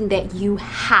not something that you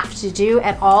have to do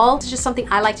at all. It's just something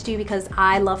I like to do because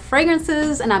I love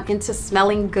fragrances and I'm into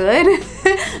smelling good.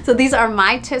 So these are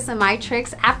my tips and my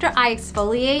tricks. After I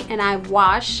exfoliate and I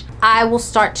wash, I will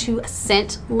start to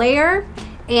scent layer.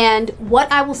 And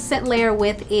what I will scent layer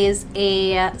with is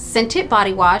a scented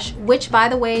body wash, which, by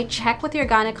the way, check with your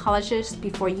gynecologist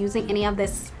before using any of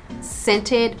this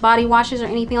scented body washes or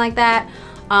anything like that,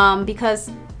 because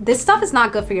this stuff is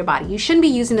not good for your body. You shouldn't be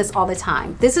using this all the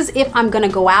time. This is if I'm gonna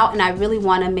go out and I really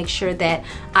wanna make sure that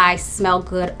I smell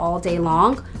good all day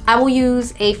long. I will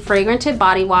use a fragranted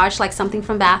body wash, like something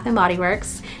from Bath & Body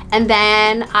Works, and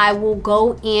then I will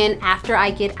go in after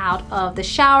I get out of the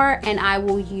shower and I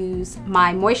will use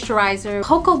my moisturizer,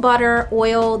 cocoa butter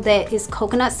oil that is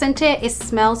coconut scented. It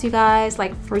smells, you guys,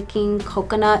 like freaking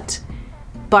coconut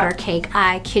butter cake.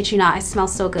 I kid you not, it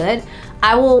smells so good.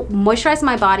 I will moisturize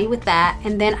my body with that,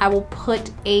 and then I will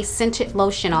put a scented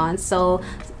lotion on, so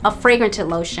a fragranted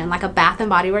lotion, like a Bath &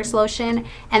 Body Works lotion.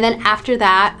 And then after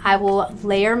that, I will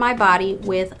layer my body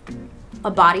with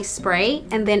a body spray,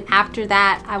 and then after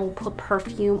that, I will put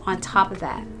perfume on top of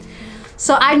that.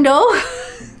 So I know,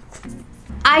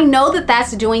 I know that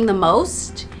that's doing the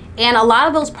most. And a lot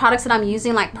of those products that I'm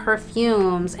using, like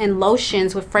perfumes and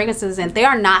lotions with fragrances in, they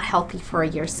are not healthy for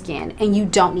your skin, and you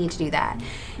don't need to do that.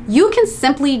 You can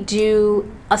simply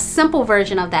do a simple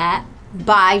version of that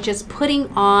by just putting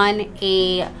on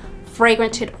a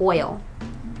fragranted oil.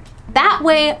 That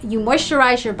way you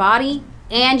moisturize your body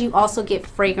and you also get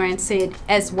fragranced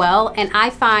as well. And I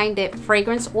find that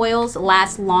fragrance oils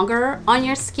last longer on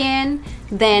your skin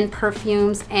than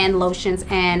perfumes and lotions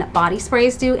and body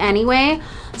sprays do anyway.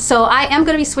 So I am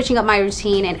gonna be switching up my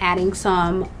routine and adding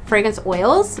some fragrance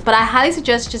oils, but I highly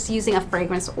suggest just using a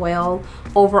fragrance oil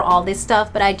over all this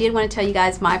stuff. But I did want to tell you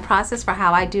guys my process for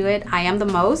how I do it. I am the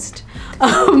most,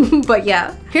 but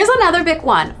yeah. Here's another big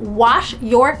one. Wash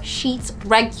your sheets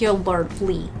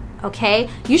regularly. Okay,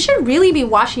 you should really be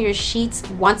washing your sheets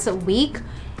once a week.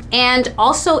 And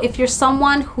also, if you're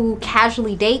someone who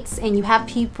casually dates and you have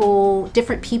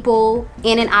different people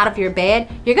in and out of your bed,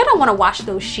 you're gonna wanna wash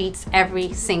those sheets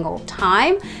every single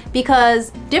time,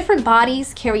 because different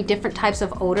bodies carry different types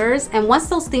of odors. And once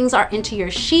those things are into your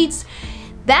sheets,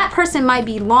 that person might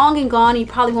be long and gone, you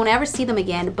probably won't ever see them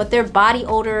again, but their body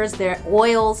odors, their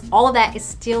oils, all of that is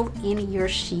still in your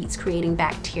sheets, creating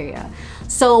bacteria.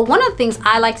 So one of the things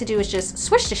I like to do is just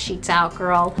switch the sheets out,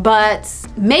 girl. But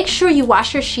make sure you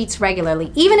wash your sheets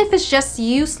regularly. Even if it's just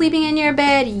you sleeping in your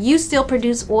bed, you still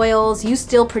produce oils, you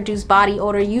still produce body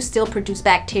odor, you still produce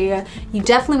bacteria. You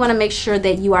definitely wanna make sure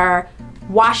that you are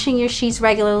washing your sheets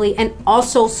regularly and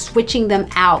also switching them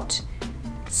out.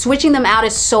 switching them out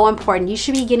is so important. You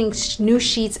should be getting new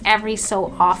sheets every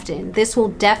so often. This will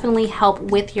definitely help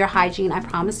with your hygiene, I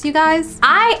promise you guys.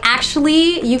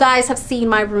 You guys have seen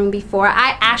my room before.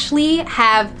 I actually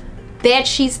have bed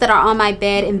sheets that are on my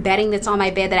bed and bedding that's on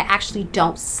my bed that I actually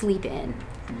don't sleep in.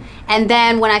 And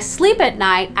then when I sleep at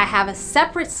night, I have a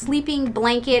separate sleeping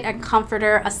blanket, a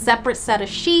comforter, a separate set of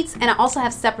sheets, and I also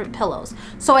have separate pillows.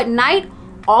 So at night,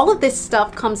 all of this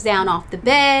stuff comes down off the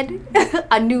bed,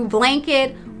 a new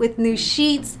blanket with new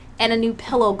sheets, and a new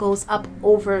pillow goes up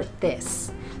over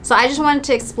this. So I just wanted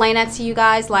to explain that to you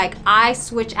guys. Like, I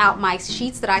switch out my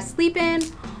sheets that I sleep in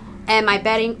and my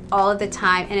bedding all of the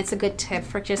time, and it's a good tip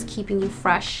for just keeping you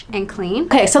fresh and clean.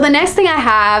 Okay, so the next thing I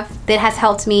have that has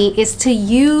helped me is to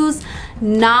use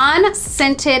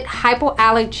non-scented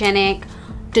hypoallergenic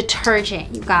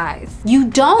detergent, you guys. You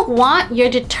don't want your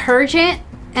detergent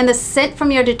and the scent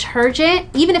from your detergent,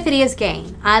 even if it is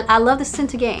Gain. I love the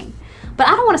scent of Gain, but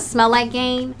I don't want to smell like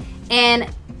Gain, and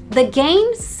the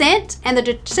Gain scent and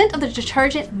the scent of the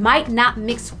detergent might not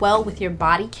mix well with your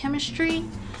body chemistry.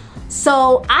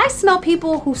 So I smell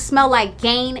people who smell like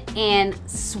Gain and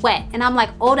sweat, and I'm like,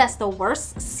 oh, that's the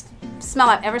worst smell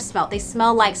I've ever smelled. They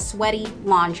smell like sweaty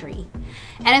laundry.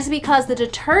 And it's because the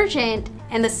detergent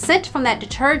and the scent from that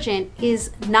detergent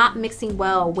is not mixing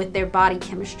well with their body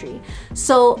chemistry.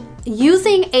 So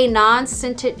using a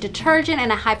non-scented detergent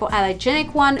and a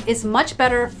hypoallergenic one is much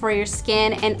better for your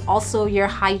skin and also your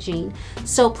hygiene.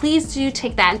 So please do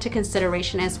take that into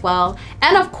consideration as well.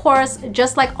 And of course,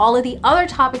 just like all of the other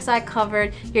topics I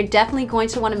covered, you're definitely going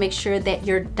to want to make sure that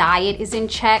your diet is in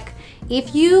check.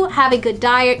 If you have a good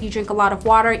diet, you drink a lot of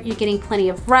water, you're getting plenty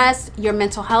of rest, your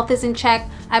mental health is in check,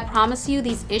 I promise you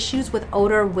these issues with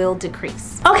odor will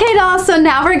decrease. Okay, dolls, so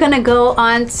now we're gonna go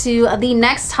on to the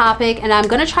next topic, and I'm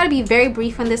gonna try to be very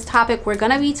brief on this topic. We're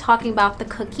gonna be talking about the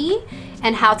cookie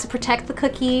and how to protect the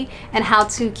cookie and how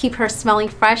to keep her smelling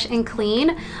fresh and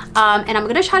clean. And I'm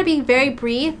gonna try to be very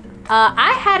brief.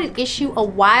 I had an issue a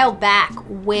while back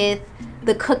with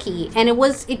the cookie, and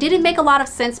it didn't make a lot of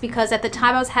sense because at the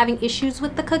time I was having issues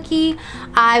with the cookie.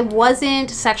 I wasn't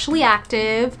sexually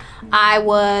active. I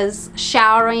was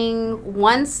showering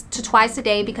once to twice a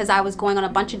day because I was going on a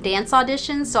bunch of dance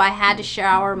auditions, so I had to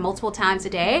shower multiple times a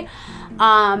day.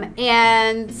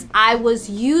 And I was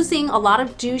using a lot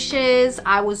of douches.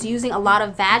 I was using a lot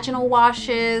of vaginal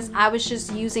washes. I was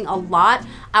just using a lot.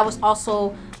 I was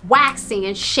also waxing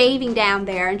and shaving down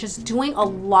there and just doing a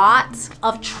lot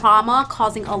of trauma,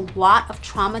 causing a lot of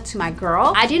trauma to my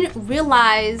girl. I didn't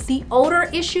realize the odor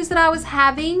issues that I was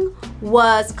having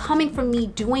was coming from me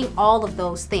doing all of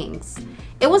those things.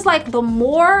 It was like the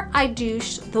more I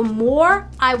douched, the more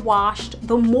I washed,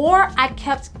 the more I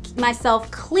kept myself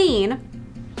clean,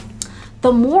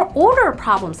 the more odor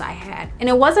problems I had. And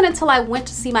it wasn't until I went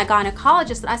to see my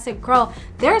gynecologist that I said, girl,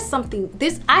 there's something,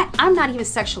 I'm not even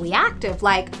sexually active.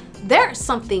 Like, there's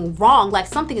something wrong, like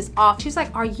something is off. She's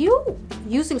like, are you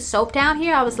using soap down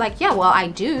here? I was like, yeah, well, I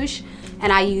douche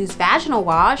and I use vaginal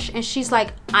wash. And she's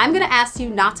like, I'm gonna ask you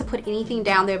not to put anything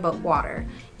down there but water.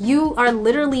 You are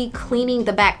literally cleaning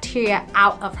the bacteria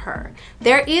out of her.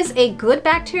 There is a good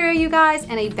bacteria, you guys,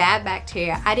 and a bad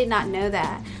bacteria. I did not know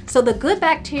that. So the good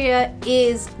bacteria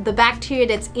is the bacteria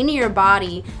that's in your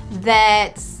body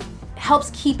that helps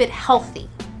keep it healthy.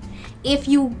 If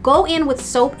you go in with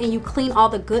soap and you clean all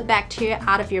the good bacteria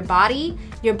out of your body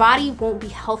won't be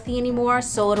healthy anymore,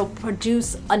 so it'll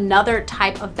produce another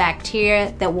type of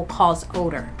bacteria that will cause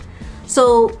odor.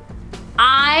 So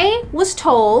I was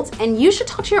told, and you should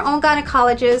talk to your own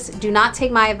gynecologist, do not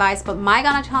take my advice, but my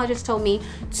gynecologist told me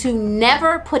to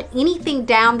never put anything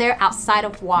down there outside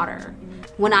of water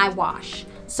when I wash.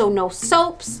 So no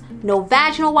soaps, no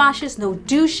vaginal washes, no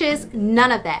douches,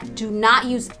 none of that. Do not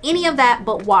use any of that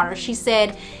but water. She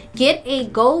said,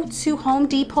 go to Home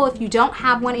Depot if you don't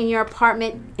have one in your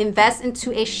apartment, invest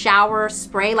into a shower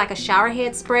spray, like a shower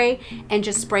head spray, and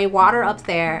just spray water up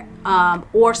there,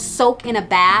 or soak in a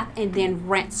bath and then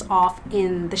rinse off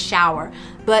in the shower.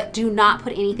 But do not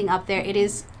put anything up there. It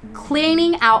is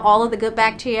cleaning out all of the good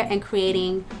bacteria and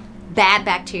creating bad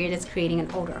bacteria that's creating an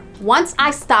odor. Once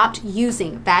I stopped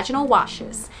using vaginal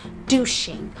washes,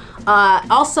 douching,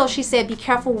 also she said be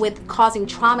careful with causing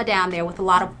trauma down there with a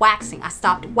lot of waxing. I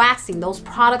stopped waxing. Those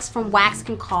products from wax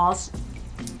can cause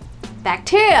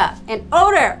bacteria and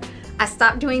odor. I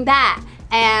stopped doing that,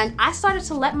 and I started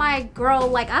to let my girl,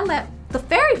 like, I let the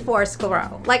fairy forest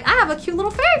grow. Like, I have a cute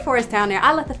little fairy forest down there.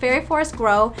 I let the fairy forest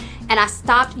grow, and I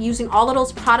stopped using all of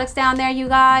those products down there, you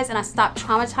guys, and I stopped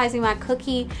traumatizing my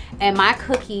cookie, and my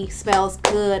cookie smells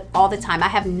good all the time. I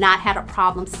have not had a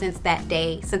problem since that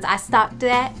day. Since I stopped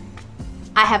that,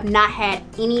 I have not had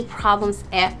any problems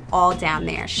at all down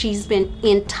there. She's been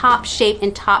in top shape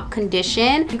and top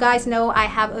condition. You guys know I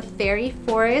have a fairy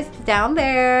forest down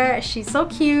there. She's so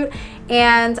cute.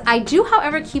 And I do,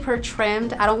 however, keep her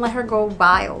trimmed. I don't let her go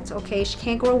wild, okay? She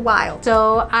can't go wild.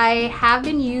 So I have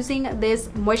been using this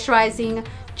moisturizing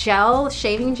gel,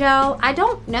 shaving gel. I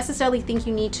don't necessarily think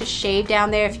you need to shave down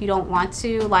there if you don't want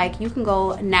to. Like, you can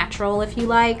go natural if you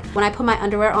like. When I put my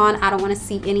underwear on, I don't want to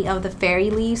see any of the fairy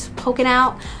leaves poking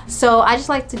out. So I just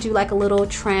like to do like a little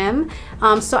trim.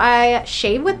 So I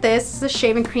shave with this. This is a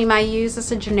shaving cream I use.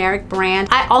 It's a generic brand.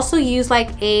 I also use like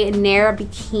a Nair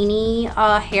bikini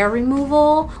hair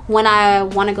removal when I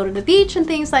want to go to the beach and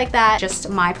things like that. Just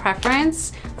my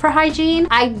preference for hygiene.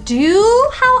 I do,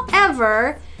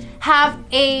 however, have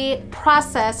a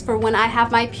process for when I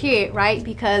have my period, right?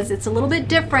 Because it's a little bit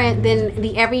different than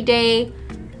the everyday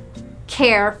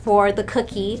care for the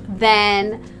cookie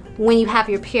than when you have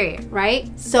your period, right?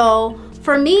 So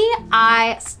for me,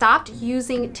 I stopped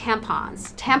using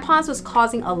tampons. Tampons was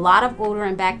causing a lot of odor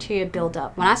and bacteria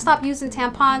buildup. When I stopped using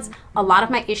tampons, a lot of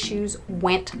my issues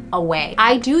went away.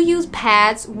 I do use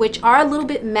pads, which are a little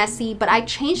bit messy, but I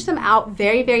change them out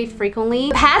very, very frequently.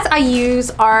 The pads I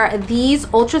use are these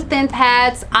ultra thin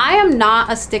pads. I am not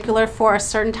a stickler for a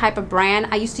certain type of brand.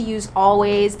 I used to use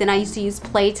Always, then I used to use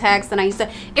Playtex, then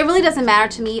it really doesn't matter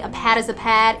to me. A pad is a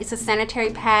pad. It's a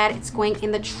sanitary pad. It's going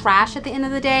in the trash at the end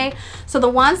of the day. So the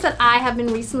ones that I have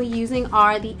been recently using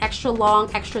are the extra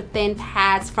long, extra thin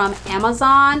pads from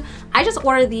Amazon. I just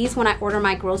order these when I order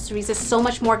my groceries. It's so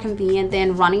much more convenient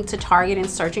than running to Target and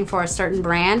searching for a certain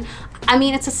brand. I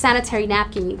mean, it's a sanitary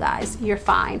napkin, you guys. You're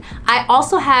fine. I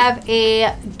also have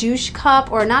a douche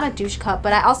cup, or not a douche cup,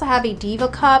 but I also have a Diva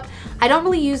cup. I don't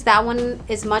really use that one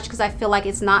as much because I feel like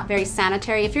it's not very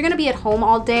sanitary. If you're gonna be at home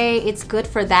all day, it's good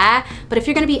for that. But if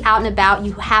you're gonna be out and about,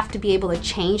 you have to be able to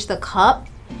change the cup.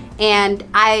 And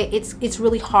it's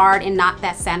really hard and not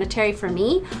that sanitary for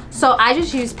me. So I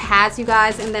just use pads, you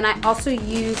guys. And then I also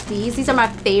use these. These are my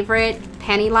favorite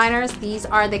panty liners. These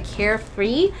are the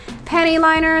Carefree panty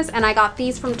liners, and I got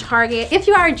these from Target. If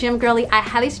you are a gym girly, I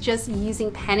highly suggest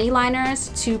using panty liners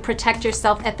to protect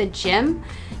yourself at the gym.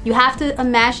 You have to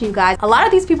imagine, you guys, a lot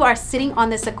of these people are sitting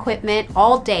on this equipment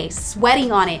all day,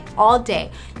 sweating on it all day.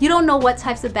 You don't know what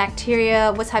types of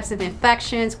bacteria, what types of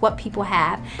infections, what people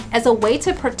have. As a way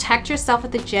to protect yourself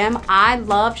at the gym, I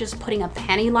love just putting a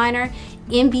panty liner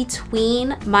in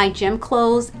between my gym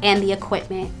clothes and the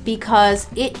equipment, because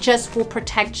it just will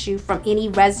protect you from any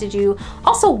residue.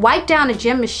 Also, wipe down the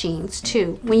gym machines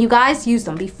too when you guys use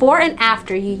them, before and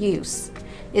after you use.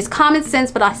 It's common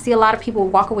sense, but I see a lot of people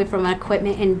walk away from an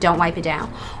equipment and don't wipe it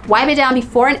down. Wipe it down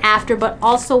before and after, but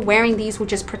also wearing these will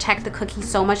just protect the cookie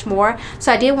so much more.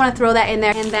 So I did want to throw that in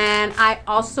there. And then I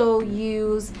also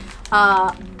use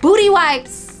booty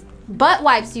wipes, butt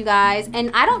wipes, you guys.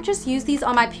 And I don't just use these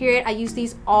on my period, I use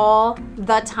these all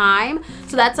the time.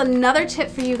 So that's another tip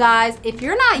for you guys. If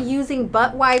you're not using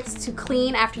butt wipes to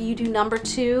clean after you do number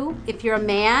 2, if you're a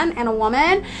man and a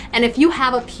woman, and if you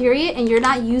have a period and you're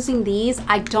not using these,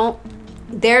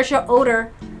 there's your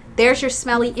odor. There's your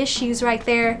smelly issues right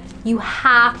there. You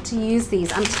have to use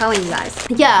these, I'm telling you guys.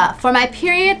 Yeah, for my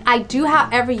period, I do,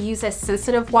 however, use a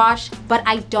sensitive wash, but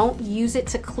I don't use it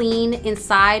to clean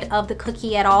inside of the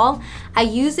cookie at all. I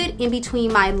use it in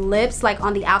between my lips, like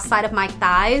on the outside of my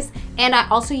thighs, and I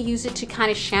also use it to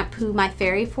kind of shampoo my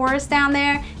fairy forest down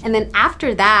there. And then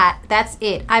after that, that's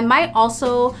it. I might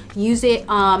also use it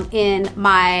in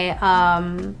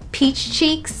my peach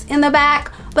cheeks in the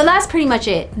back, but that's pretty much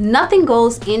it. Nothing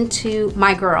goes into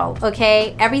my girl,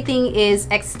 okay? Everything is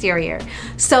exterior.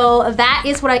 So that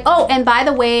is what oh, and by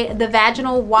the way, the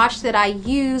vaginal wash that I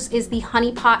use is the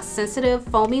Honey Pot Sensitive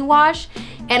Foaming Wash.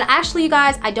 And actually, you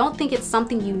guys, I don't think it's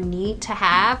something you need to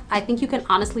have. I think you can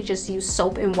honestly just use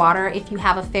soap and water if you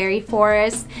have a fairy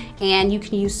forest, and you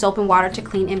can use soap and water to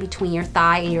clean in between your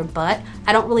thigh and your butt.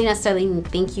 I don't really necessarily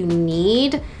think you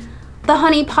need the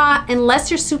honey pot unless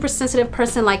you're a super sensitive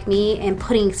person like me, and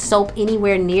putting soap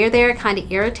anywhere near there kind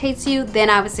of irritates you. Then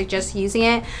I would suggest using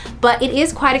it, but it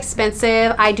is quite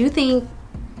expensive. I do think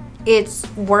it's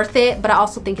worth it, but I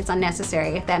also think it's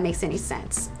unnecessary, if that makes any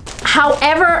sense.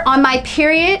 However, on my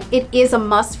period, it is a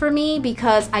must for me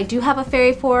because I do have a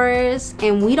fairy forest,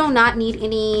 and we do not need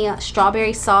any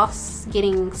strawberry sauce wax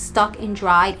getting stuck and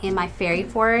dried in my fairy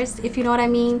forest, if you know what I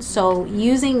mean. So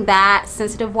using that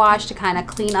sensitive wash to kind of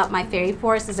clean up my fairy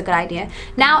forest is a good idea.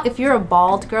 Now, if you're a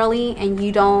bald girly and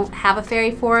you don't have a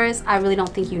fairy forest, I really don't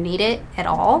think you need it at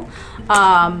all.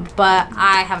 But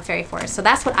I have a fairy forest, so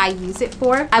that's what I use it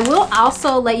for. I will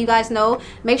also let you guys know,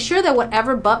 make sure that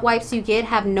whatever butt wipes you get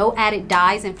have no added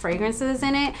dyes and fragrances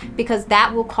in it, because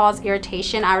that will cause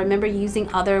irritation. I remember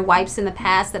using other wipes in the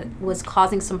past that was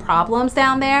causing some problems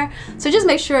down there. So just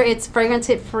make sure it's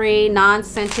fragranted free,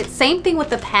 non-scented. Same thing with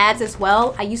the pads as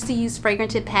well. I used to use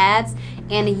fragranted pads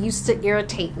and it used to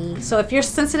irritate me. So if you're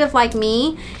sensitive like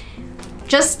me,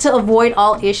 just to avoid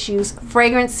all issues,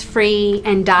 fragrance free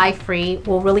and dye free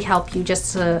will really help you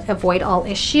just to avoid all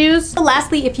issues. So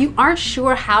lastly, if you aren't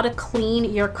sure how to clean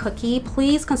your cookie,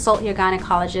 please consult your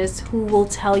gynecologist who will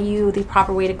tell you the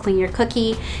proper way to clean your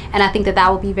cookie. And I think that that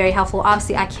will be very helpful.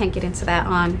 Obviously, I can't get into that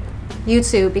on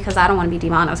YouTube because I don't want to be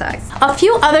demonetized. A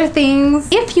few other things,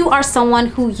 if you are someone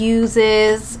who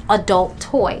uses adult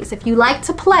toys, if you like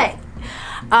to play,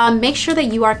 make sure that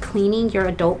you are cleaning your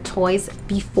adult toys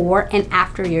before and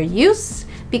after your use,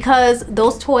 because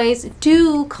those toys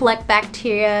do collect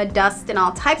bacteria, dust, and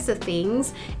all types of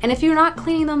things. And if you're not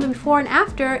cleaning them before and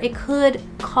after, it could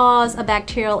cause a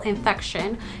bacterial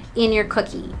infection in your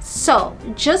cookie. So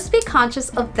just be conscious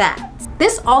of that.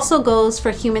 This also goes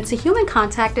for human to human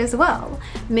contact as well.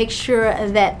 Make sure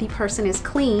that the person is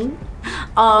clean.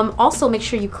 Also make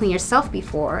sure you clean yourself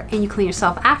before and you clean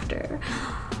yourself after.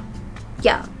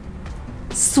 Yeah.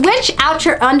 Switch out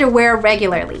your underwear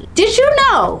regularly. Did you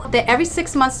know that every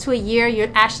 6 months to a year,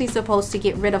 you're actually supposed to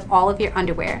get rid of all of your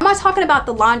underwear? I'm not talking about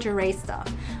the lingerie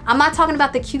stuff. I'm not talking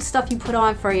about the cute stuff you put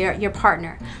on for your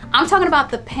partner. I'm talking about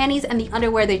the panties and the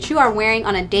underwear that you are wearing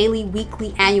on a daily,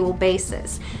 weekly, annual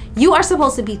basis. You are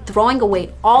supposed to be throwing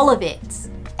away all of it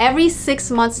every 6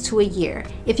 months to a year.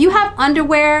 If you have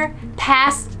underwear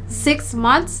past 6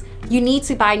 months, you need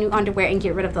to buy new underwear and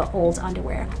get rid of the old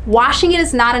underwear. Washing it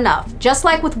is not enough. Just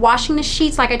like with washing the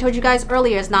sheets, like I told you guys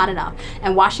earlier, is not enough.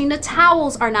 And washing the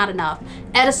towels are not enough.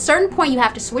 At a certain point, you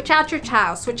have to switch out your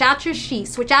towels, switch out your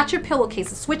sheets, switch out your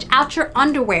pillowcases, switch out your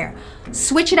underwear.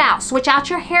 Switch it out. Switch out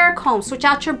your hair comb, switch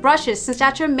out your brushes, switch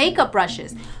out your makeup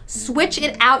brushes. Switch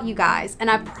it out, you guys. And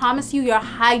I promise you, your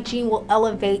hygiene will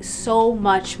elevate so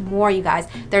much more, you guys.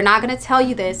 They're not gonna tell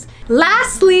you this.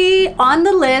 Lastly on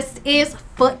the list is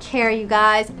foot care, you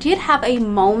guys. I did have a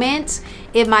moment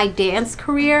in my dance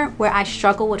career where I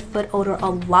struggled with foot odor a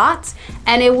lot,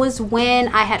 and it was when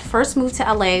I had first moved to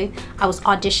LA. I was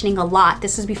auditioning a lot.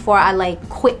 This is before I like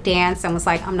quit dance and was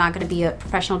like, I'm not gonna be a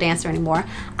professional dancer anymore.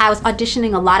 I was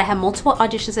auditioning a lot. I had multiple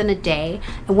auditions in a day,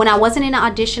 and when I wasn't in an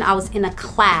audition, I was in a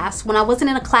class. When I wasn't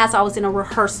in a class, I was in a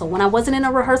rehearsal. When I wasn't in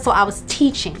a rehearsal, I was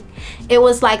teaching. It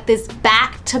was like this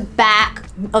back to back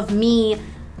of me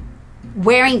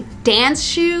wearing dance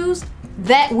shoes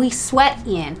that we sweat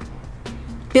in,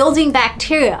 building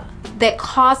bacteria that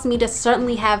caused me to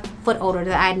certainly have foot odor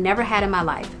that I had never had in my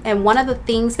life. And one of the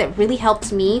things that really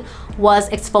helped me was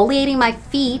exfoliating my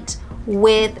feet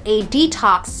with a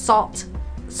detox salt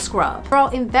scrub. Girl,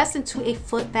 invest into a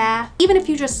foot bath, even if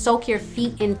you just soak your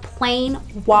feet in plain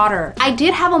water. I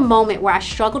did have a moment where I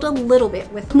struggled a little bit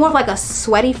with more of like a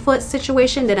sweaty foot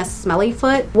situation than a smelly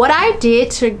foot. What I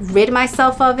did to rid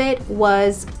myself of it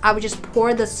was I would just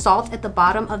pour the salt at the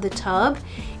bottom of the tub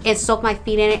and soak my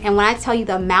feet in it. And when I tell you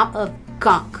the amount of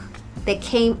gunk that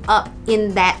came up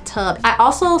in that tub. I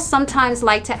also sometimes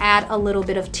like to add a little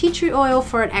bit of tea tree oil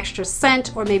for an extra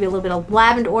scent, or maybe a little bit of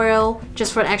lavender oil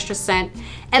just for an extra scent.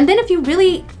 And then if you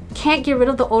really can't get rid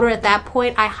of the odor at that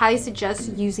point, I highly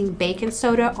suggest using baking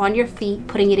soda on your feet,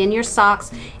 putting it in your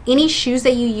socks. Any shoes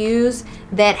that you use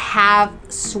that have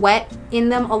sweat in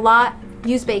them a lot,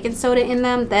 use baking soda in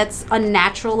them. That's a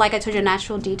natural, like I told you, a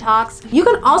natural detox. You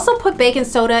can also put baking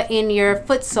soda in your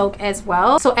foot soak as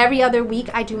well. So every other week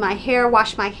I do my hair,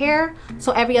 wash my hair.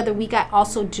 So every other week I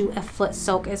also do a foot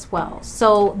soak as well.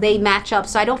 So they match up,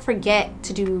 so I don't forget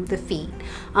to do the feet.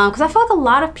 Because I feel like a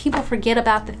lot of people forget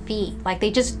about the feet. Like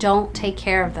they just don't take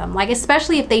care of them. Like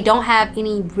especially if they don't have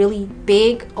any really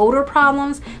big odor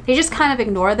problems, they just kind of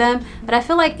ignore them. But I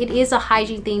feel like it is a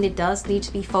hygiene thing that does need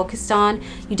to be focused on.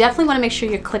 You definitely want to make sure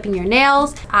you're clipping your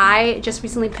nails. I just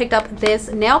recently picked up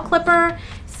this nail clipper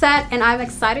set and I'm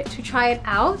excited to try it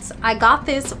out. I got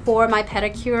this for my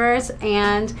pedicures,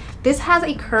 and this has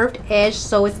a curved edge,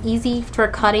 so it's easy for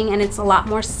cutting and it's a lot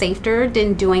more safer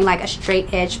than doing like a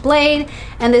straight edge blade.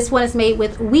 And this one is made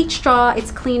with wheat straw. It's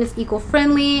clean, it's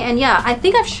eco-friendly, and yeah, I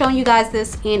think I've shown you guys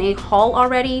this in a haul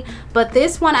already, but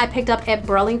this one I picked up at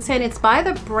Burlington. It's by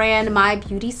the brand My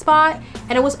Beauty Spot,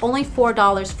 and it was only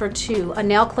 $4 for two, a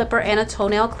nail clipper and a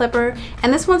toenail clipper.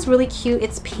 And this one's really cute.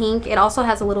 It's pink. It also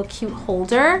has a little cute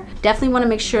holder. Definitely want to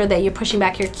make sure that you're pushing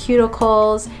back your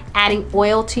cuticles, adding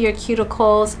oil to your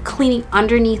cuticles, cleaning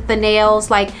underneath the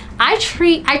nails. Like I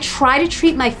try to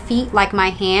treat my feet like my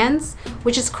hands,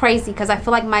 which is crazy because I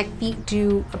feel like my feet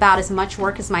do about as much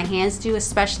work as my hands do,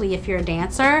 especially if you're a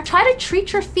dancer. Try to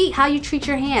treat your feet how you treat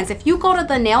your hands. If you go to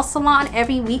the nail salon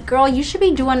every week, girl, you should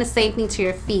be doing the same thing to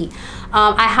your feet.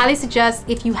 I highly suggest,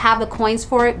 if you have the coins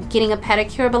for it, getting a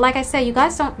pedicure. But like I said, you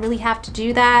guys don't really have to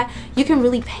do that. You can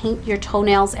really paint your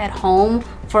toenails at home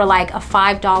for like a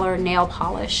 $5 nail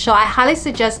polish. So I highly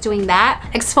suggest doing that.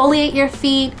 Exfoliate your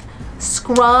feet.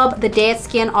 Scrub the dead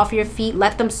skin off your feet,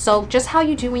 let them soak, just how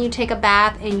you do when you take a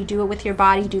bath and you do it with your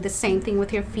body. Do the same thing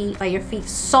with your feet. Let your feet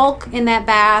soak in that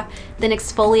bath, then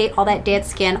exfoliate all that dead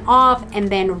skin off, and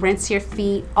then rinse your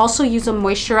feet. Also use a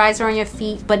moisturizer on your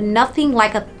feet, but nothing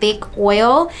like a thick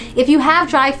oil. If you have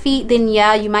dry feet, then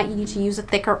yeah, you might need to use a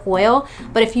thicker oil.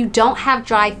 But if you don't have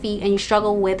dry feet and you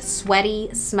struggle with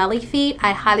sweaty, smelly feet,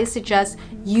 I highly suggest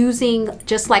using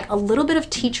just like a little bit of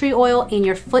tea tree oil in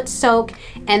your foot soak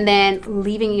and then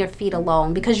leaving your feet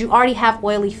alone, because you already have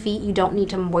oily feet. You don't need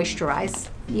to moisturize,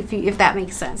 if that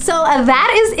makes sense. So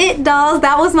that is it, dolls.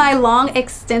 That was my long,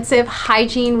 extensive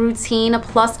hygiene routine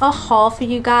plus a haul for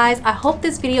you guys. I hope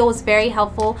this video was very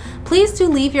helpful. Please do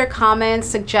leave your comments,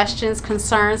 suggestions,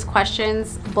 concerns,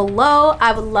 questions below.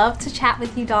 I would love to chat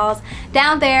with you, dolls,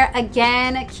 down there.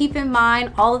 Again, keep in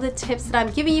mind, all of the tips that I'm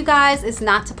giving you guys is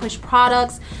not to push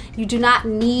products. You do not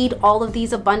need all of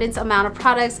these abundant amount of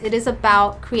products. It is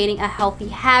about creating a healthy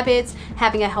habit,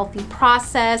 having a healthy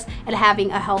process, and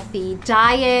having a healthy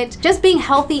diet. Just being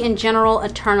healthy in general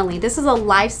eternally. This is a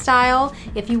lifestyle.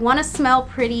 If you want to smell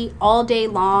pretty all day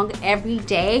long, every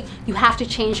day, you have to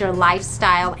change your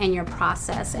lifestyle and your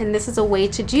process. And this is a way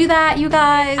to do that, you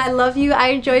guys. I love you. I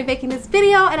enjoyed making this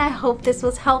video, and I hope this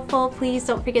was helpful. Please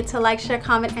don't forget to like, share,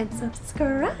 comment, and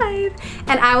subscribe.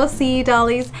 And I will see you,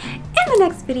 dollies, in the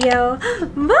next video.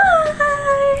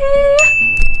 Bye.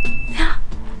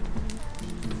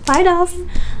 Bye, dolls.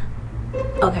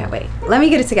 Okay, wait. Let me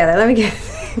get it together.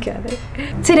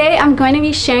 Today, I'm going to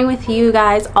be sharing with you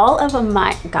guys Today,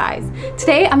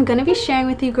 I'm going to be sharing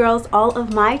with you girls all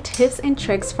of my tips and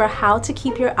tricks for how to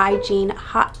keep your hygiene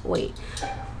hot. Wait.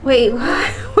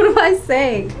 What am I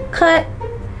saying? Cut.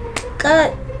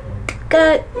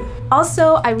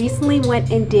 Also, I recently went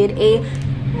and did a,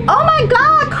 oh my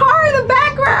god, car in the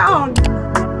background.